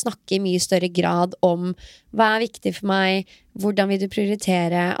å snakke i mye større grad om hva er viktig for meg, hvordan vil du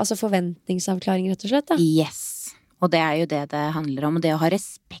prioritere, altså forventningsavklaring rett og slett da. Yes, og det er jo det handler om, det å ha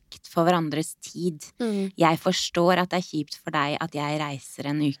respekt for hverandres tid. Jeg forstår at det er kjipt for deg at jeg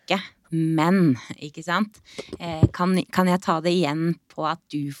reiser en uke, men, ikke sant, kan jeg ta det igjen på at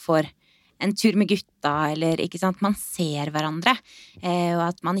du får en tur med gutta, eller ikke sant, man ser hverandre, og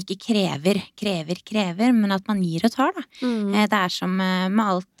at man ikke krever, men at man gir og tar da. Det er som med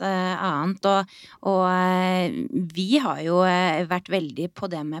alt annet, og vi har jo vært veldig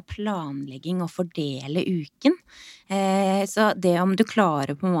på det med planlegging og fordele uken, så det om du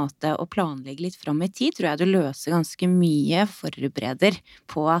klarer på en måte å planlegge litt frem i tid, tror jeg du løser ganske mye, forbereder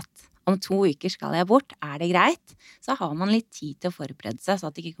på at om 2 uker skal jeg bort, er det greit? Så har man litt tid til å forberede seg, så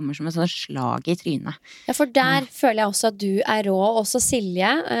at det ikke kommer som et sånt slag i trynet. Ja, for der føler jeg også at du er rå, også Silje.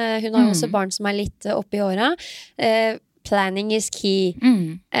 Hun har jo også barn som er litt oppe i åra. Planning is key.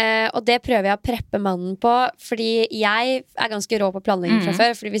 Og det prøver jeg å preppe mannen på, fordi jeg er ganske rå på planlegging fra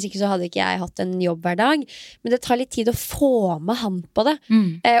før, fordi hvis ikke så hadde ikke jeg hatt en jobb hver dag. Men det tar litt tid å få med han på det.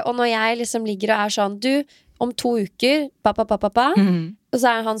 Og når jeg liksom ligger og er sånn, du, om 2 uker, og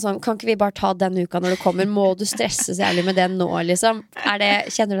så han sånn, kan ikke vi bare ta den uka når det kommer, må du stresse så jævlig med det nå, liksom?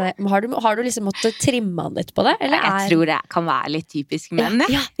 Kjenner du det? Har du liksom måttet trimme han litt på det? Eller jeg tror det kan være litt typisk menn,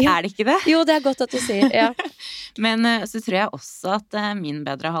 ja. Er det ikke det? Jo, det er godt at du sier, ja. Men så tror jeg også at min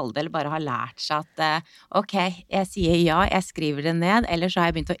bedre halvdel bare har lært seg at ok, jeg sier ja, jeg skriver det ned, eller så har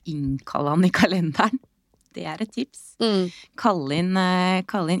jeg begynt å innkalle han i kalenderen. Det er et tips. Kall inn.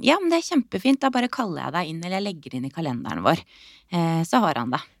 Ja, men det er kjempefint. Da bare kaller jeg deg inn, eller jeg legger inn i kalenderen vår. Så har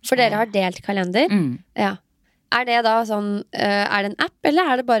han det. For dere har delt kalender? Ja. Er det da sånn, er det en app,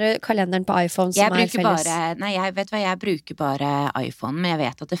 eller er det bare kalenderen på iPhone som er felles? Jeg bruker bare iPhone, men jeg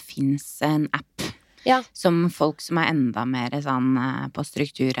vet at det finnes en app. Ja. Som folk som er enda mer sånn på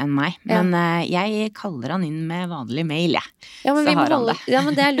struktur enn meg. Men jeg kaller han inn med vanlig mail, Ja, men,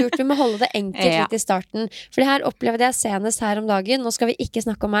 men det er lurt, vi må holde det enkelt litt i starten. For det her opplevde jeg senest her om dagen. Nå skal vi ikke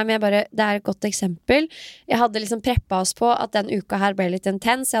snakke om meg, men det er et godt eksempel. Jeg hadde liksom preppet oss på at den uka her ble litt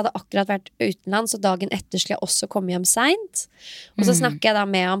intens. Jeg hadde akkurat vært utenlands, og dagen etter skulle jeg også komme hjem sent. Og så snakker jeg da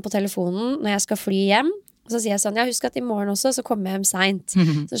med han på telefonen når jeg skal fly hjem. Og så sier jeg sånn, husk at i morgen også så kommer jeg hjem sent.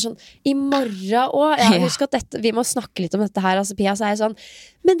 Så sånn, i morgen også husk at vi må snakke litt om dette her. Altså Pia, så er jeg sånn,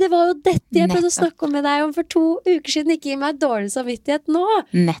 men det var jo dette jeg prøvde å snakke om med deg om for 2 uker siden. Ikke gi meg dårlig samvittighet nå.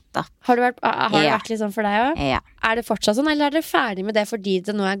 Nettopp. Har det vært litt sånn for deg også? Ja. Er det fortsatt sånn, eller er dere ferdig med det fordi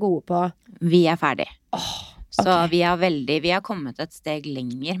det nå er gode på? Vi er ferdig. Så vi har kommet et steg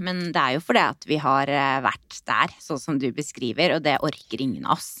lenger, men det er jo fordi at vi har vært der, sånn som du beskriver, og det orker ingen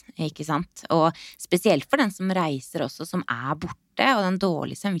av oss, ikke sant? Og spesielt for den som reiser også, som er borte, og den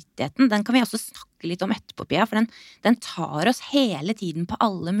dårlige samvittigheten, den kan vi også snakke litt om etterpå, Pia, for den tar oss hele tiden på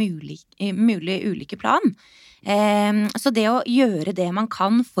alle mulige ulike plan. Så det å gjøre det man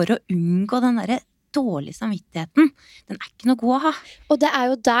kan for å unngå den derre dårlig samvittigheten, den er ikke noe god å ha. Og det er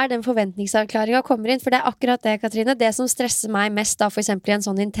jo der den forventningsavklaringen kommer inn, for det er akkurat det, Katrine, det som stresser meg mest da, for eksempel i en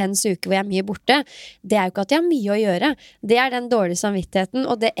sånn intens uke hvor jeg er mye borte, det er jo ikke at jeg har mye å gjøre, det er den dårlige samvittigheten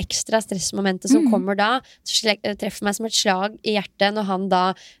og det ekstra stressmomentet som kommer da, treffer meg som et slag i hjertet når han da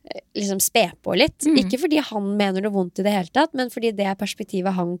liksom sper på litt, ikke fordi han mener noe vondt i det hele tatt, men fordi det er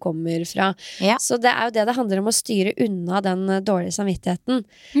perspektivet han kommer fra. Så det er jo det handler om å styre unna den dårlige samvittigheten.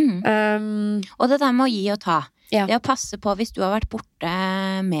 Og det der med å gi og ta. Det å passe på hvis du har vært borte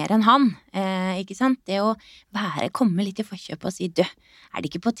mer enn han, ikke sant? Det å komme litt i forkjøpet og si, du, er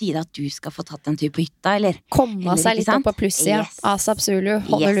det ikke på tide at du skal få tatt en tur på hytta, eller? Komme seg litt opp på plusset, Asap Zulu,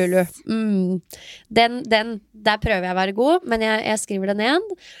 Honolulu. Der prøver jeg å være god, men jeg skriver det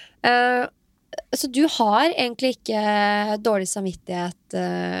ned. Så du har egentlig ikke dårlig samvittighet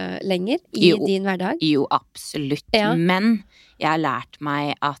lenger i din hverdag? Jo, absolutt. Men jeg har lært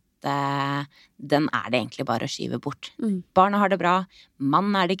meg at den er det egentlig bare å skyve bort. Barna har det bra,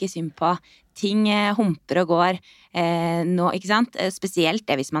 mannen er det ikke synd på, ting humper og går nå, ikke sant? Spesielt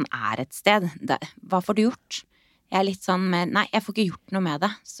det hvis man er et sted. Hva får du gjort? Jeg er litt sånn med, nei, jeg får ikke gjort noe med det,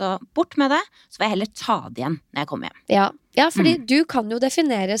 så bort med det, så får jeg heller ta det igjen når jeg kommer hjem. Ja, fordi du kan jo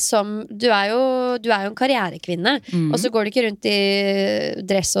defineres som, du er jo en karrierekvinne, og så går du ikke rundt i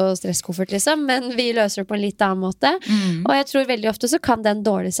dress og stresskoffert liksom, men vi løser det på en litt annen måte, og jeg tror veldig ofte så kan den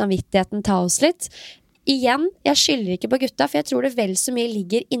dårlige samvittigheten ta oss litt. Igjen, jeg skylder ikke på gutta, for jeg tror det vel så mye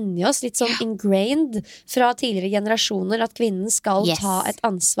ligger inni oss, litt sånn ingrained fra tidligere generasjoner, at kvinnen skal ta et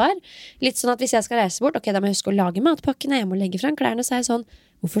ansvar. Litt sånn at hvis jeg skal reise bort, ok, da må jeg huske å lage matpakken, jeg må legge frem klærne, så er jeg sånn,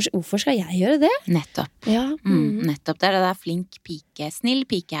 hvorfor skal jeg gjøre det? Nettopp. Nettopp, det er det der flink pike, snill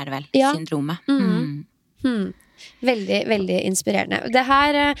pike er det vel, syndromet. Veldig, veldig inspirerende. Det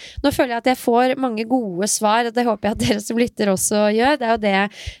her, nå føler jeg at jeg får mange gode svar, og det håper jeg at dere som lytter også gjør. Det er jo det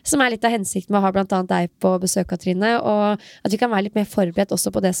som er litt av hensikten med å ha blant annet deg på besøk, Katrine, og at vi kan være litt mer forberedt også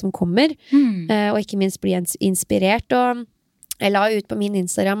på det som kommer, og ikke minst bli inspirert. Og jeg la ut på min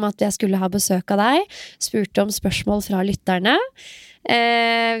Instagram at jeg skulle ha besøk av deg, spurte om spørsmål fra lytterne.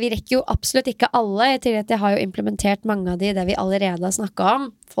 Vi rekker jo absolutt ikke alle, til at jeg har jo implementert mange av det vi allerede har snakket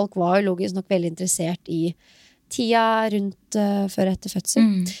om. Folk var jo logisk nok veldig interessert i tida rundt før og etter fødsel.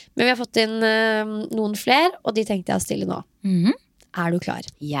 Men vi har fått inn noen flere, og de tenkte jeg å stille nå. Er du klar?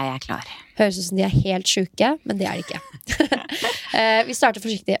 Jeg er klar. Høres ut som de er helt syke, men det er de ikke. Vi starter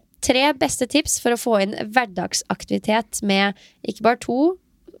forsiktig. 3 beste tips for å få inn hverdagsaktivitet med ikke bare 2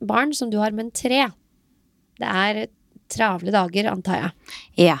 barn som du har, men 3. Det er travle dager, antar jeg.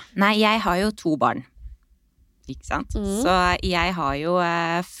 Ja, nei, jeg har jo 2 barn. Ikke sant? Så jeg har jo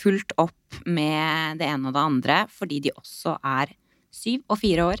fulgt opp med det ene og det andre, fordi de også er 7 og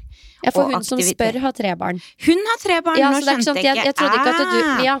 4 år. Ja, for hun som spør har 3 barn. Hun har 3 barn, nå skjønte jeg ikke. Jeg trodde ikke at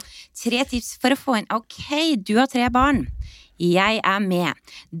du... 3 tips for å få inn, ok, du har 3 barn. Jeg med.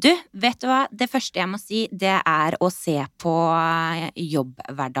 Du, vet du hva? Det første jeg må si, det å se på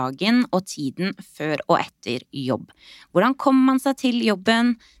jobbhverdagen og tiden før og etter jobb. Hvordan kommer man seg til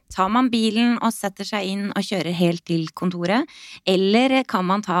jobben? Tar man bilen og setter seg inn og kjører helt til kontoret? Eller kan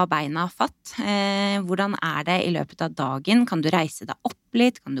man ta beina fatt? Hvordan det i løpet av dagen? Kan du reise deg opp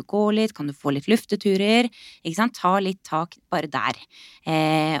litt? Kan du gå litt? Kan du få litt lufteturer? Ikke sant? Ta litt tak bare der.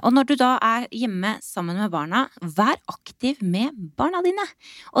 Og når du da hjemme sammen med barna, vær aktiv med barna dine.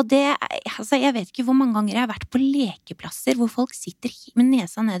 Og altså jeg vet ikke hvor mange ganger jeg har vært på lekeplasser hvor folk sitter med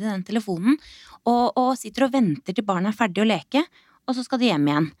nesa ned i den telefonen og sitter og venter til barna ferdig å leke, og så skal de hjem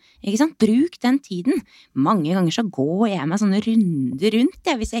igjen. Ikke sant? Bruk den tiden. Mange ganger så går jeg med sånne runder rundt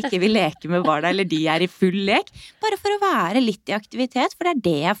hvis jeg ikke vil leke med barna, eller de i full lek, bare for å være litt i aktivitet, for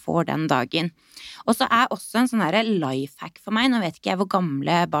det jeg får den dagen. Og så også en sånn lifehack for meg, nå vet ikke jeg hvor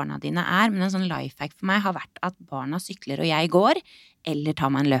gamle barna dine men en sånn lifehack for meg har vært at barna sykler og jeg går, eller tar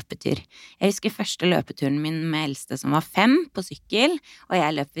meg en løpetur. Jeg husker første løpeturen min med eldste som var 5 på sykkel, og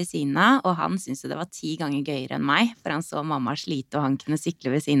jeg løp ved siden av, og han syntes det var 10 ganger gøyere enn meg, for han så mamma slite og han kunne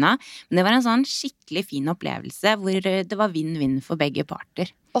sykle ved siden av. Men det var en sånn skikkelig fin opplevelse, hvor det var vinn-vinn for begge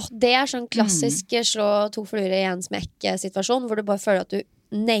parter. Det sånn klassisk slå 2 fluer i en smekk-situasjon, hvor du bare føler at du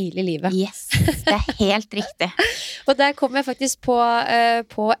nailer livet. Yes, det helt riktig. Og der kom jeg faktisk på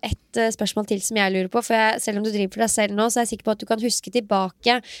et spørsmål til som jeg lurer på, for selv om du driver for deg selv nå, så jeg sikker på at du kan huske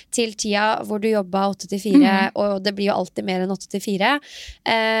tilbake til tida hvor du jobbet 8-4, og det blir jo alltid mer enn 8-4.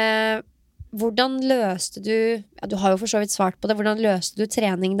 Hvordan løste du, du har jo for så vidt svart på det, hvordan løste du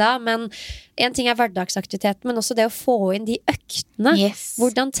trening da, men en ting hverdagsaktiviteten, men også det å få inn de øktene. Yes.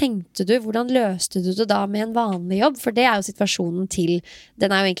 Hvordan tenkte du, hvordan løste du det da med en vanlig jobb? For det jo situasjonen til,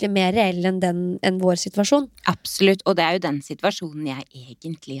 den jo egentlig mer reell enn vår situasjon. Absolutt, og det jo den situasjonen jeg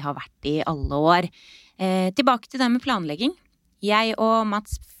egentlig har vært i alle år. Tilbake til det med planlegging. Jeg og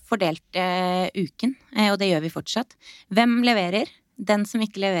Mats fordelte uken, og det gjør vi fortsatt. Hvem leverer? Den som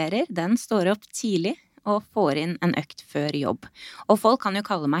ikke leverer, den står opp tidlig og får inn en økt før jobb. Og folk kan jo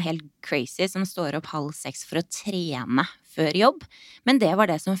kalle meg helt crazy som står opp 5:30 for å trene før jobb, men det var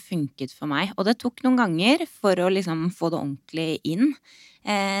det som funket for meg. Og det tok noen ganger for å liksom få det ordentlig inn,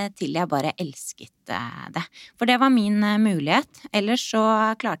 til jeg bare elsket det. For det var min mulighet. Ellers så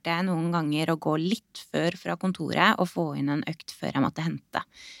klarte jeg noen ganger å gå litt før fra kontoret og få inn en økt før jeg måtte hente.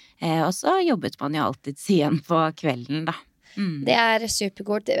 Og så jobbet man jo alltid igjen på kvelden da. Det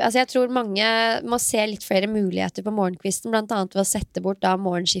supergodt. Altså jeg tror mange må se litt flere muligheter på morgenkvisten, blant annet ved å sette bort da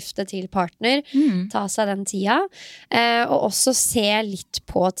morgenskiftet til partner, ta seg den tida, og også se litt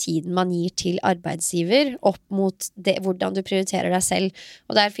på tiden man gir til arbeidsgiver opp mot hvordan du prioriterer deg selv.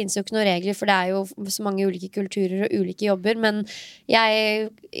 Og der finnes jo ikke noen regler, for det jo så mange ulike kulturer og ulike jobber, men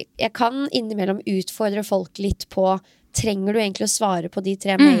jeg kan innimellom utfordre folk litt på: trenger du egentlig å svare på de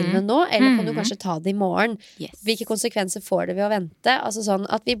 3 mailene nå, eller kan du kanskje ta det i morgen? Yes. Hvilke konsekvenser får det ved å vente? Altså sånn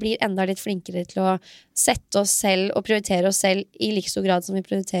at vi blir enda litt flinkere til å sette oss selv og prioritere oss selv i like stor grad som vi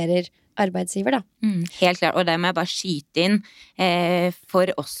prioriterer arbeidsgiver da. Helt klart, og det må jeg bare skyte inn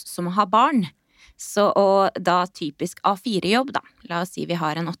for oss som har barn. Så, og da typisk A4-jobb da, la oss si vi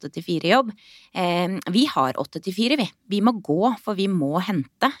har en 8-4-jobb, vi har 8-4 vi må gå, for vi må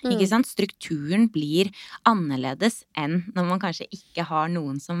hente, ikke sant? Strukturen blir annerledes enn når man kanskje ikke har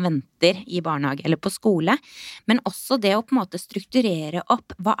noen som venter i barnehage eller på skole, men også det å på en måte strukturere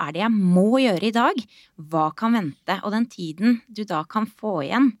opp, hva det jeg må gjøre i dag, hva kan vente, og den tiden du da kan få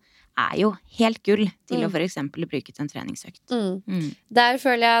igjen, jo helt gull til å for eksempel bruke til en treningsøkt. Der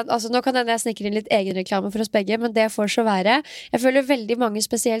føler jeg, altså nå kan jeg snikke inn litt egen reklame for oss begge, men det får så være. Jeg føler veldig mange,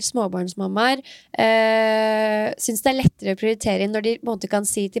 spesielt småbarnsmammaer, synes det lettere å prioritere inn når de på en måte kan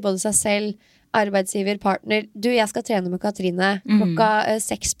si til både seg selv, arbeidsgiver, partner: du, jeg skal trene med Katrine klokka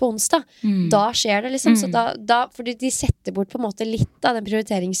 6 på onsdag. Da skjer det liksom. Så fordi de setter bort på en måte litt av den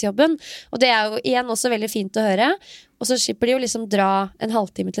prioriteringsjobben, og det jo igjen også veldig fint å høre. Og så slipper de jo liksom dra en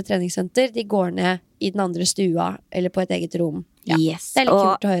halvtime til treningssenter. De går ned i den andre stua eller på et eget rom. Ja, yes. Det litt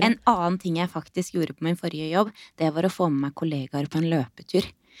kult å høre. Og en annen ting jeg faktisk gjorde på min forrige jobb, det var å få med meg kollegaer på en løpetur.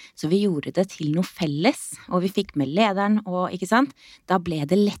 Så vi gjorde det til noe felles, og vi fikk med lederen, og ikke sant? Da ble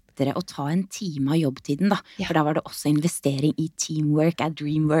det lettere å ta en time av jobbtiden da, for da var det også investering i teamwork,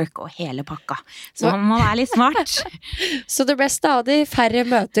 dreamwork og hele pakka. Så man må være litt smart. Så det ble stadig færre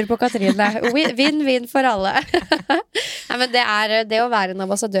møter på Katrine. Vinn-vinn for alle. Nei, men det å være en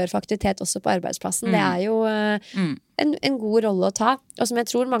ambassadør for aktivitet også på arbeidsplassen, det jo en god rolle å ta, og som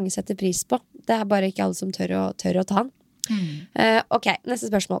jeg tror mange setter pris på. Det bare ikke alle som tør å ta den. Ok, neste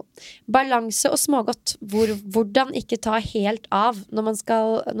spørsmål. Balanse og smågodt. Hvordan ikke ta helt av når man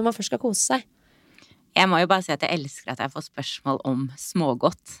først skal kose seg? Jeg må jo bare si at jeg elsker at jeg får spørsmål om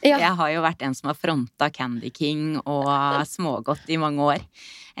smågodt. Ja. Jeg har jo vært en som har frontet Candy King og smågodt i mange år.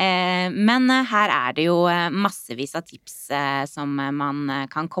 Men her det jo massevis av tips som man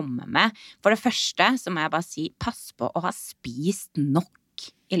kan komme med. For det første så må jeg bare si, pass på å ha spist nok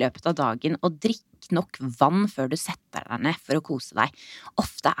i løpet av dagen og drikk nok vann før du setter deg ned for å kose deg.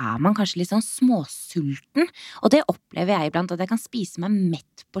 Ofte man kanskje litt sånn småsulten, og det opplever jeg iblant, at jeg kan spise meg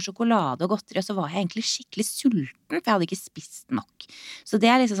mett på sjokolade og godteri, og så var jeg egentlig skikkelig sulten, for jeg hadde ikke spist nok. Så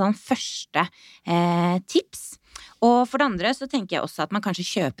det liksom sånn første tips. Og for det andre så tenker jeg også at man kanskje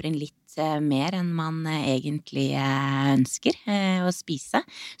kjøper inn litt mer enn man egentlig ønsker å spise.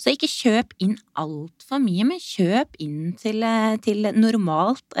 Så ikke kjøp inn alt for mye, men kjøp inn til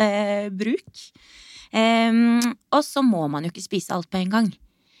normalt bruk. Og så må man jo ikke spise alt på en gang.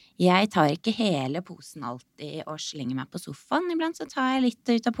 Jeg tar ikke hele posen alltid og slenger meg på sofaen. Iblant så tar jeg litt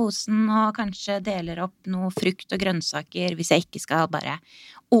ut av posen og kanskje deler opp noe frukt og grønnsaker hvis jeg ikke skal bare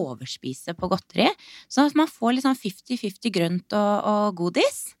overspise på godteri. Så at man får litt sånn 50-50 grønt og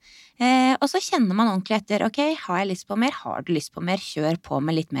godis. Og så kjenner man ordentlig etter, ok, har jeg lyst på mer? Har du lyst på mer? Kjør på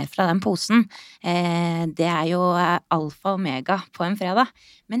med litt mer fra den posen. Det jo alfa og omega på en fredag.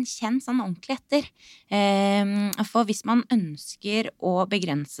 Men kjenn sånn ordentlig etter. For hvis man ønsker å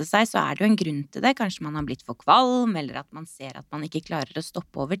begrense seg, så det jo en grunn til det. Kanskje man har blitt for kvalm, eller at man ser at man ikke klarer å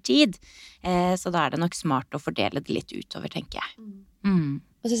stoppe over tid. Så da det nok smart å fordele det litt utover, tenker jeg.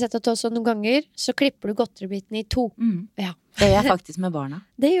 Og så setter du også noen ganger, så klipper du godteribiten i 2. Ja. Det gjør jeg faktisk med barna.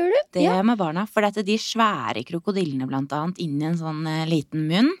 Det gjør du? Det gjør jeg med barna, for de svære krokodillene blant annet inn i en sånn liten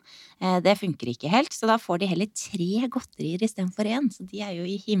munn, det funker ikke helt, så da får de heller 3 godterier i stedet for 1, så de jo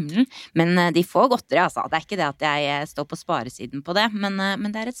i himmelen. Men de får godteri, altså. Det ikke det at jeg står på sparesiden på det, men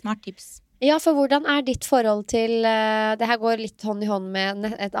det et smart tips. Ja, for hvordan ditt forhold til, det her går litt hånd i hånd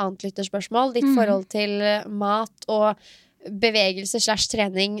med et annet lytterspørsmål, ditt forhold til mat og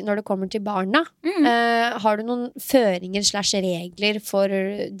bevegelse/trening når det kommer til barna. Har du noen føringer/regler for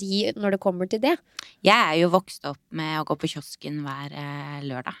de når det kommer til det? Jeg jo vokst opp med å gå på kiosken hver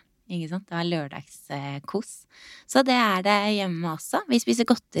lørdag. Ikke sant? Det lørdagskos. Så det det hjemme også. Vi spiser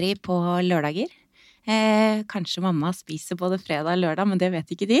godteri på lørdager. Kanskje mamma spiser både fredag og lørdag, men det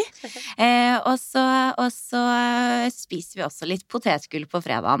vet ikke de. Og så spiser vi også litt potetgull på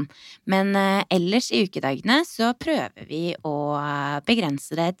fredagen. Men ellers i ukedagene så prøver vi å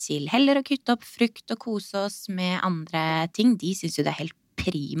begrense det til heller å kutte opp frukt og kose oss med andre ting. De synes jo det helt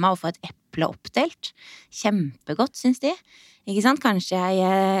prima å få et eple oppdelt. Kjempegodt, synes de. Ikke sant? Kanskje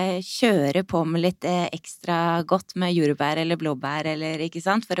jeg kjører på med litt ekstra godt med jordbær eller blåbær, eller ikke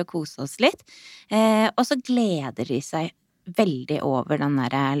sant, for å kose oss litt. Og så gleder de seg veldig over den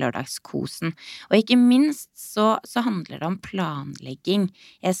der lørdagskosen. Og ikke minst så handler det om planlegging.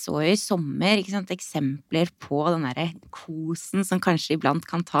 Jeg så jo i sommer, ikke sant, eksempler på den der kosen som kanskje iblant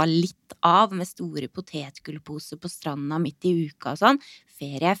kan ta litt av med store potetgullposer på stranda midt i uka og sånn.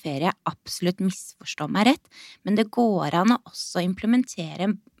 Ferie, absolutt misforstå meg rett, men det går an å også implementere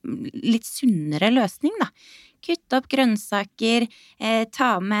en litt sunnere løsning da. Kutte opp grønnsaker, ta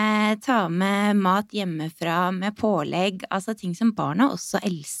med mat hjemmefra med pålegg, altså ting som barna også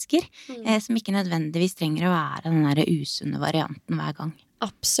elsker, som ikke nødvendigvis trenger å være den der usunne varianten hver gang.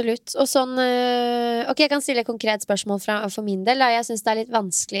 Absolutt. Og sånn, ok, jeg kan stille et konkret spørsmål for min del. Jeg synes det litt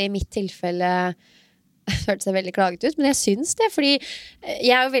vanskelig i mitt tilfelle. Det hørtes veldig klaget ut, men jeg synes det, fordi jeg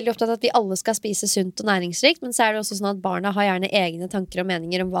jo veldig opptatt av at vi alle skal spise sunt og næringsrikt, men så det også sånn at barna har gjerne egne tanker og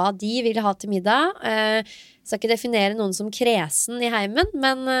meninger om hva de vil ha til middag. Skal ikke definere noen som kresen i heimen,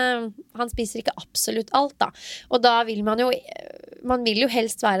 men han spiser ikke absolutt alt da. Og da vil man vil jo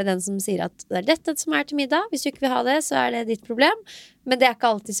helst være den som sier at det dette som til middag. Hvis du ikke vil ha det, så det ditt problem. Men det ikke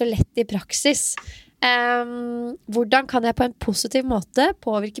alltid så lett i praksis. Hvordan kan jeg på en positiv måte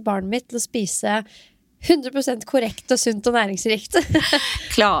påvirke barnet mitt til å spise 100% korrekt og sunt og næringsrikt?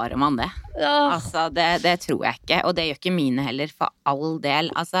 Klarer man det? Altså, det tror jeg ikke, og det gjør ikke mine heller, for all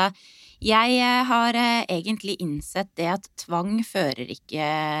del. Altså, jeg har egentlig innsett det at tvang fører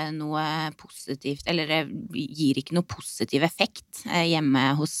ikke noe positivt, eller det gir ikke noe positiv effekt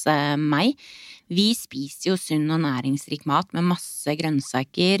hjemme hos meg. Vi spiser jo sunn og næringsrik mat med masse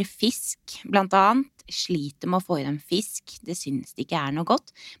grønnsaker, fisk blant annet. Sliter med å få i dem fisk, det synes de ikke noe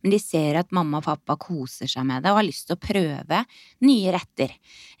godt, men de ser at mamma og pappa koser seg med det og har lyst til å prøve nye retter.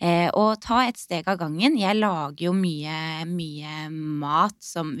 Og ta et steg av gangen. Jeg lager jo mye mat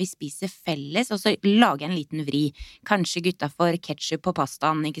som vi spiser felles, og så lager jeg en liten vri. Kanskje gutta får ketchup på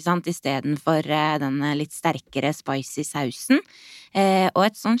pastaen, ikke sant, i stedet for den litt sterkere spicy sausen. Og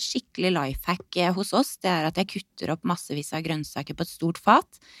et sånn skikkelig lifehack hos oss, det at jeg kutter opp massevis av grønnsaker på et stort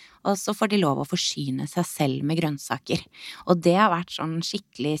fat, og så får de lov å forsyne seg selv med grønnsaker. Og det har vært sånn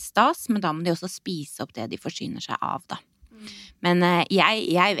skikkelig stas, men da må de også spise opp det de forsyner seg av, da. Men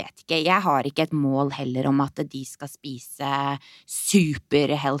jeg vet ikke, jeg har ikke et mål heller om at de skal spise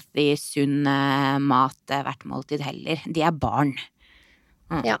super-healthy, sunn mat hvert måltid heller. De barn.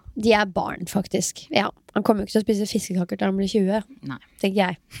 Ja, de barn faktisk. Ja, han kommer jo ikke til å spise fiskekaker til han blir 20. Nei. Tenker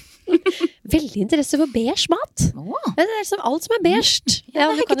jeg. Veldig interesse for beige mat. Det liksom alt som beige. Ja, det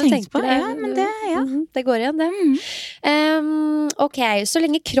har jeg ikke tenkt på. Ja, men det går igjen, det. Ok, så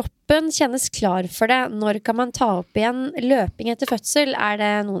lenge kroppen kjennes klar for det, når kan man ta opp igjen løping etter fødsel, det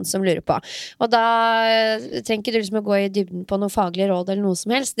noen som lurer på. Og da trenger ikke du liksom å gå i dybden på noe faglig råd eller noe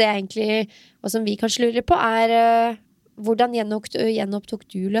som helst. Det egentlig, og som vi kanskje lurer på, hvordan gjenopptok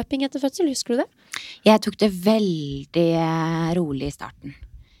du løping etter fødsel? Husker du det? Jeg tok det veldig rolig i starten.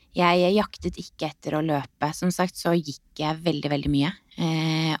 Jeg jaktet ikke etter å løpe. Som sagt så gikk jeg veldig, veldig mye.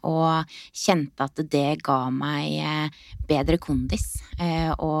 Og kjente at det ga meg bedre kondis.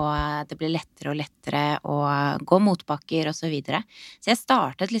 Og det ble lettere og lettere å gå motbakker og så videre. Så jeg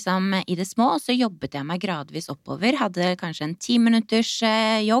startet liksom i det små, og så jobbet jeg meg gradvis oppover. Hadde kanskje en 10 minutters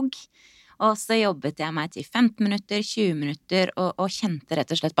jogg. Og så jobbet jeg meg til 15 minutter, 20 minutter, og kjente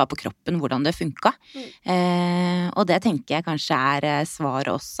rett og slett bare på kroppen hvordan det funka. Og det tenker jeg kanskje svaret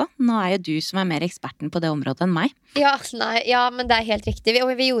også. Nå jo du som mer eksperten på det området enn meg. Ja, men det helt riktig.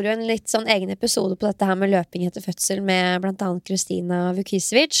 Vi gjorde jo en litt sånn egen episode på dette her med løping etter fødsel med blant annet Kristina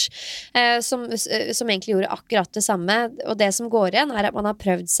Vukicevic, som egentlig gjorde akkurat det samme. Og det som går igjen at man har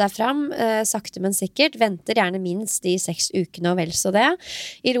prøvd seg fram, sakte men sikkert, venter gjerne minst de 6 ukene og vel så det.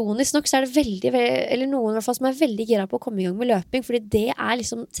 Ironisk nok så det eller noen i hvert fall som veldig gira på å komme i gang med løping, fordi det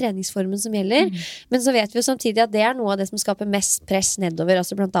liksom treningsformen som gjelder. Men så vet vi jo samtidig at det noe av det som skaper mest press nedover,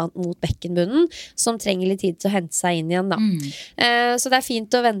 altså blant annet mot bekkenbunnen, som trenger litt tid til å hente seg inn igjen da. Så det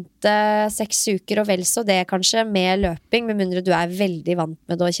fint å vente 6 uker og vel så det kanskje med løping, med mindre du veldig vant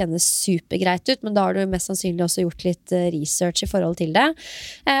med det og kjennes supergreit ut, men da har du mest sannsynlig også gjort litt research i forhold til det.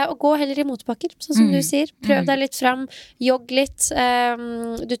 Og gå heller i motbakker, sånn som du sier. Prøv deg litt fram, jogg litt.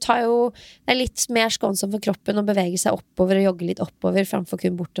 Du tar jo det litt mer skånsomt for kroppen å bevege seg oppover og jogge litt oppover framfor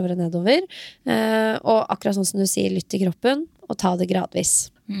kun bortover og nedover. Og akkurat sånn som du sier, lytt til kroppen og ta det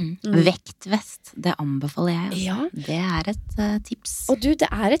gradvis. Vektvest, det anbefaler jeg også. Ja. Det et tips. Og du, det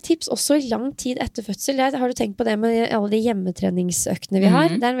et tips også i lang tid etter fødsel. Har du tenkt på det med alle de hjemmetreningsøktene vi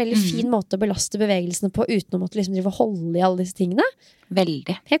har? Det en veldig fin måte å belaste bevegelsene på uten å måtte liksom drive og holde i alle disse tingene.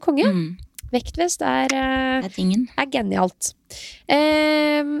 Veldig. Helt konge. Vektvest genialt.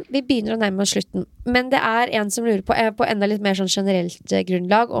 Vi begynner å nærme oss slutten, men det en som lurer på enda litt mer sånn generelt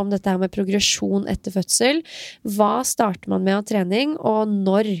grunnlag om dette her med progresjon etter fødsel. Hva starter man med av trening, og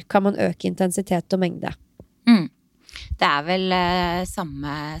når kan man øke intensitet og mengde? Det vel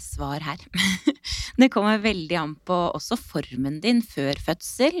samme svar her. Det kommer veldig an på også formen din før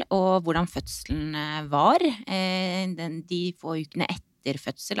fødsel, og hvordan fødselen var de få ukene etter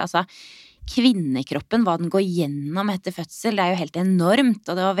fødsel. Altså kvinnekroppen, hva den går gjennom etter fødsel, det jo helt enormt,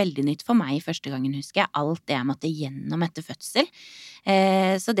 og det var veldig nytt for meg første gangen, husker jeg, alt det jeg måtte gjennom etter fødsel.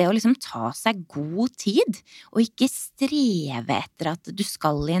 Så det å liksom ta seg god tid, og ikke streve etter at du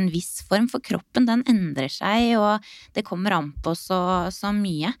skal i en viss form, for kroppen den endrer seg, og det kommer an på så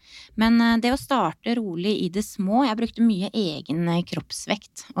mye. Men det å starte rolig i det små, jeg brukte mye egen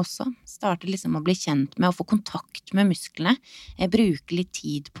kroppsvekt også. Starte liksom å bli kjent med å få kontakt med musklene, bruke litt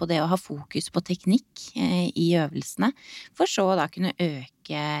tid på det å ha fokus på teknikk i øvelsene, for så da kunne øke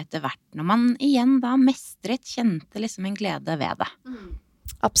etter hvert, når man igjen da mestret, kjente liksom en glede ved det.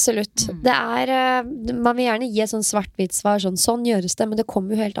 Absolutt. Det man vil gjerne gi et sånn svart-hvitt svar, sånn gjøres det, men det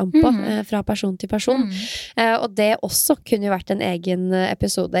kommer jo helt an på fra person til person. Og det også kunne jo vært en egen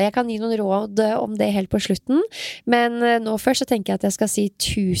episode. Jeg kan gi noen råd om det helt på slutten, men nå først så tenker jeg at jeg skal si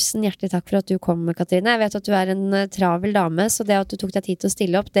 1000 hjertelig takk for at du kom, Katrine. Jeg vet at du en travel dame, så det at du tok deg tid til å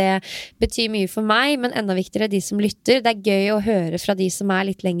stille opp, det betyr mye for meg, men enda viktigere de som lytter. Det gøy å høre fra de som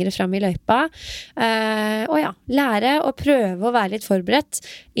litt lengre frem i løypa. Og ja, lære og prøve å være litt forberedt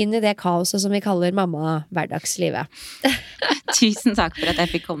inn i det kaoset som vi kaller mamma-hverdagslivet. Tusen takk for at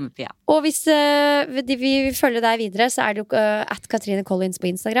jeg fikk komme, Pia. Og hvis vi vil følge deg videre, så det jo @Katrine Collins på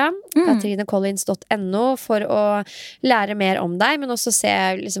Instagram, katrinecollins.no, for å lære mer om deg, men også se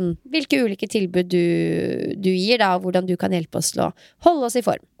liksom, hvilke ulike tilbud du gir da, og hvordan du kan hjelpe oss til å holde oss i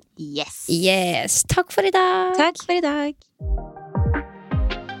form. Yes. Takk for i dag. Takk for i dag.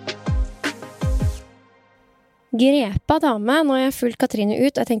 Grepa dame. Nå har jeg fulgt Katrine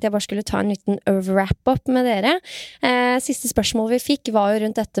ut, og jeg tenkte jeg bare skulle ta en liten wrap-up med dere. Siste spørsmål vi fikk var jo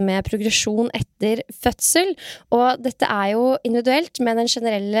rundt dette med progresjon etter fødsel, og dette jo individuelt, men den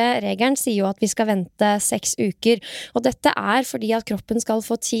generelle regelen sier jo at vi skal vente 6 uker, og dette fordi at kroppen skal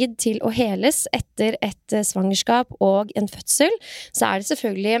få tid til å heles etter et svangerskap og en fødsel. Så det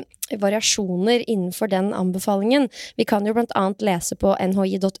selvfølgelig variasjoner innenfor den anbefalingen. Vi kan jo blant annet lese på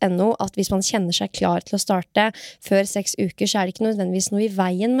nhi.no at hvis man kjenner seg klar til å starte før 6 uker, så det ikke nødvendigvis noe i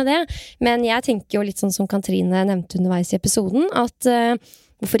veien med det. Men jeg tenker jo litt sånn som Katrine nevnte underveis i episoden, at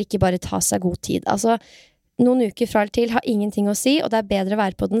hvorfor ikke bare ta seg god tid? Altså, noen uker fra eller til har ingenting å si, og det bedre å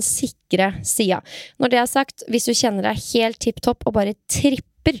være på den sikre siden. Når det sagt, hvis du kjenner deg helt tipp-topp og bare tripper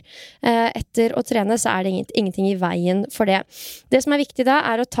etter å trene, så det ingenting i veien for det. Det som viktig da,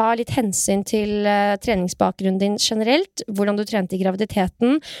 å ta litt hensyn til treningsbakgrunnen din generelt, hvordan du trente i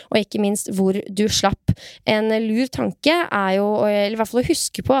graviditeten, og ikke minst hvor du slapp. En lur tanke jo, eller i hvert fall å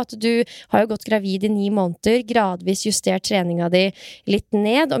huske på at du har jo gått gravid i 9 måneder, gradvis justert treninga di litt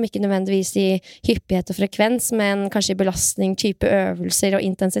ned, om ikke nødvendigvis i hyppighet og frekvens, men kanskje i belastning, type øvelser og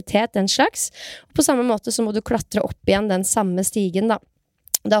intensitet, den slags. Og på samme måte så må du klatre opp igjen den samme stigen da.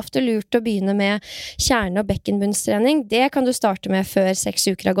 Det ofte lurt å begynne med kjerne- og bekkenbunnstrening. Det kan du starte med før 6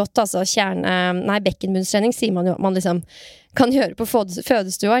 uker har gått. Altså bekkenbunnstrening sier man jo man liksom kan gjøre på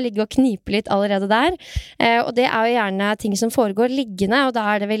fødestua, ligge og knipe litt allerede der. Og det jo gjerne ting som foregår liggende, og da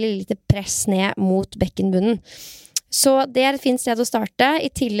det veldig lite press ned mot bekkenbunnen. Så det et fint sted å starte. I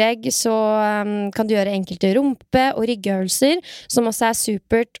tillegg så kan du gjøre enkelte rumpe- og ryggøvelser, som også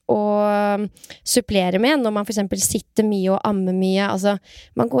supert å supplere med når man for eksempel sitter mye og ammer mye. Altså,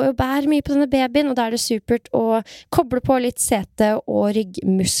 man går jo og bærer mye på denne babyen, og da det supert å koble på litt sete- og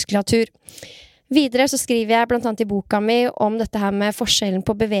ryggmuskulatur. Videre så skriver jeg blant annet i boka mi om dette her med forskjellen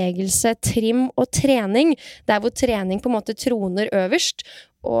på bevegelse, trim og trening. Der hvor trening på en måte troner øverst,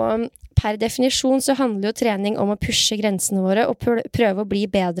 og per definisjon så handler jo trening om å pushe grensene våre og prøve å bli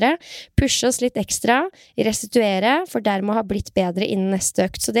bedre, pushe oss litt ekstra, restituere, for dermed å ha blitt bedre innen neste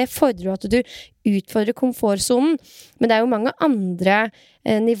økt. Så det fordrer jo at du utfordrer komfortzonen, men det jo mange andre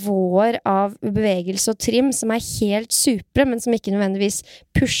nivåer av bevegelse og trim som helt supre, men som ikke nødvendigvis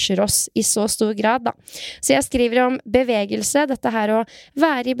pusher oss i så stor grad da. Så jeg skriver om bevegelse, dette her å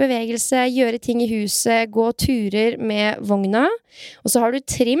være i bevegelse, gjøre ting i huset, gå turer med vogna, og så har du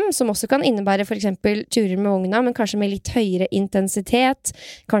trim, som også kan innebære for eksempel turer med vogna, men kanskje med litt høyere intensitet,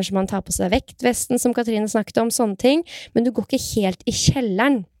 kanskje man tar på seg vektvesten, som Katrine snakket om, sånne ting, men du går ikke helt i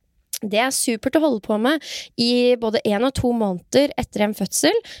kjelleren. Det supert å holde på med i både 1 og 2 måneder etter en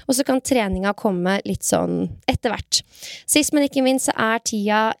fødsel, og så kan treninga komme litt sånn etter hvert. Sist, men ikke minst, så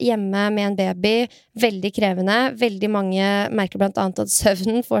tida hjemme med en baby veldig krevende. Veldig mange merker blant annet at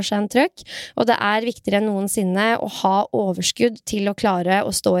søvnen får seg en trøkk, og det viktigere enn noensinne å ha overskudd til å klare å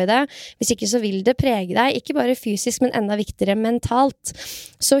stå i det. Hvis ikke så vil det prege deg, ikke bare fysisk, men enda viktigere mentalt.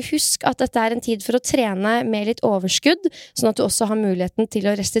 Så husk at dette en tid for å trene med litt overskudd, sånn at du også har muligheten til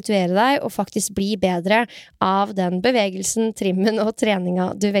å restituere deg og faktisk bli bedre av den bevegelsen, trimmen og treninga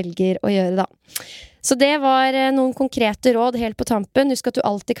du velger å gjøre da. Så det var noen konkrete råd helt på tampen. Husk at du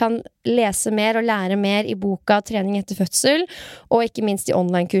alltid kan lese mer og lære mer i boka Trening etter fødsel, og ikke minst i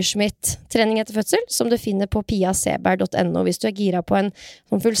online-kurset mitt Trening etter fødsel, som du finner på piaseberg.no hvis du gira på en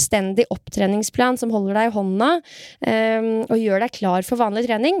fullstendig opptreningsplan som holder deg i hånda og gjør deg klar for vanlig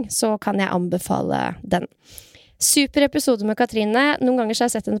trening, så kan jeg anbefale den. Super episode med Katrine. Noen ganger så har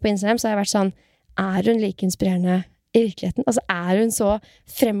jeg sett henne på Instagram, så har jeg vært sånn, hun like inspirerende i virkeligheten? Altså, hun så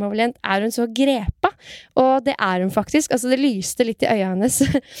fremoverlent? Hun så grepa? Og det hun faktisk. Altså, det lyste litt i øynene hennes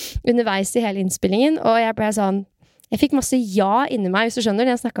underveis i hele innspillingen, og jeg ble sånn, jeg fikk masse ja inni meg, hvis du skjønner,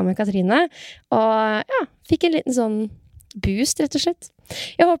 når jeg snakket med Katrine, og ja, fikk en liten sånn boost, rett og slett.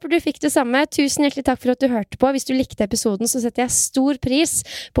 Jeg håper du fikk det samme. Tusen hjertelig takk for at du hørte på. Hvis du likte episoden, så setter jeg stor pris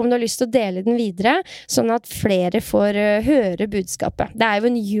på om du har lyst til å dele den videre, sånn at flere får høre budskapet. Det jo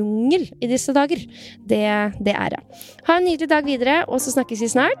en jungel i disse dager. Det det. Ha en nydelig dag videre, og så snakkes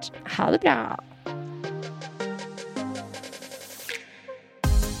vi snart. Ha det bra!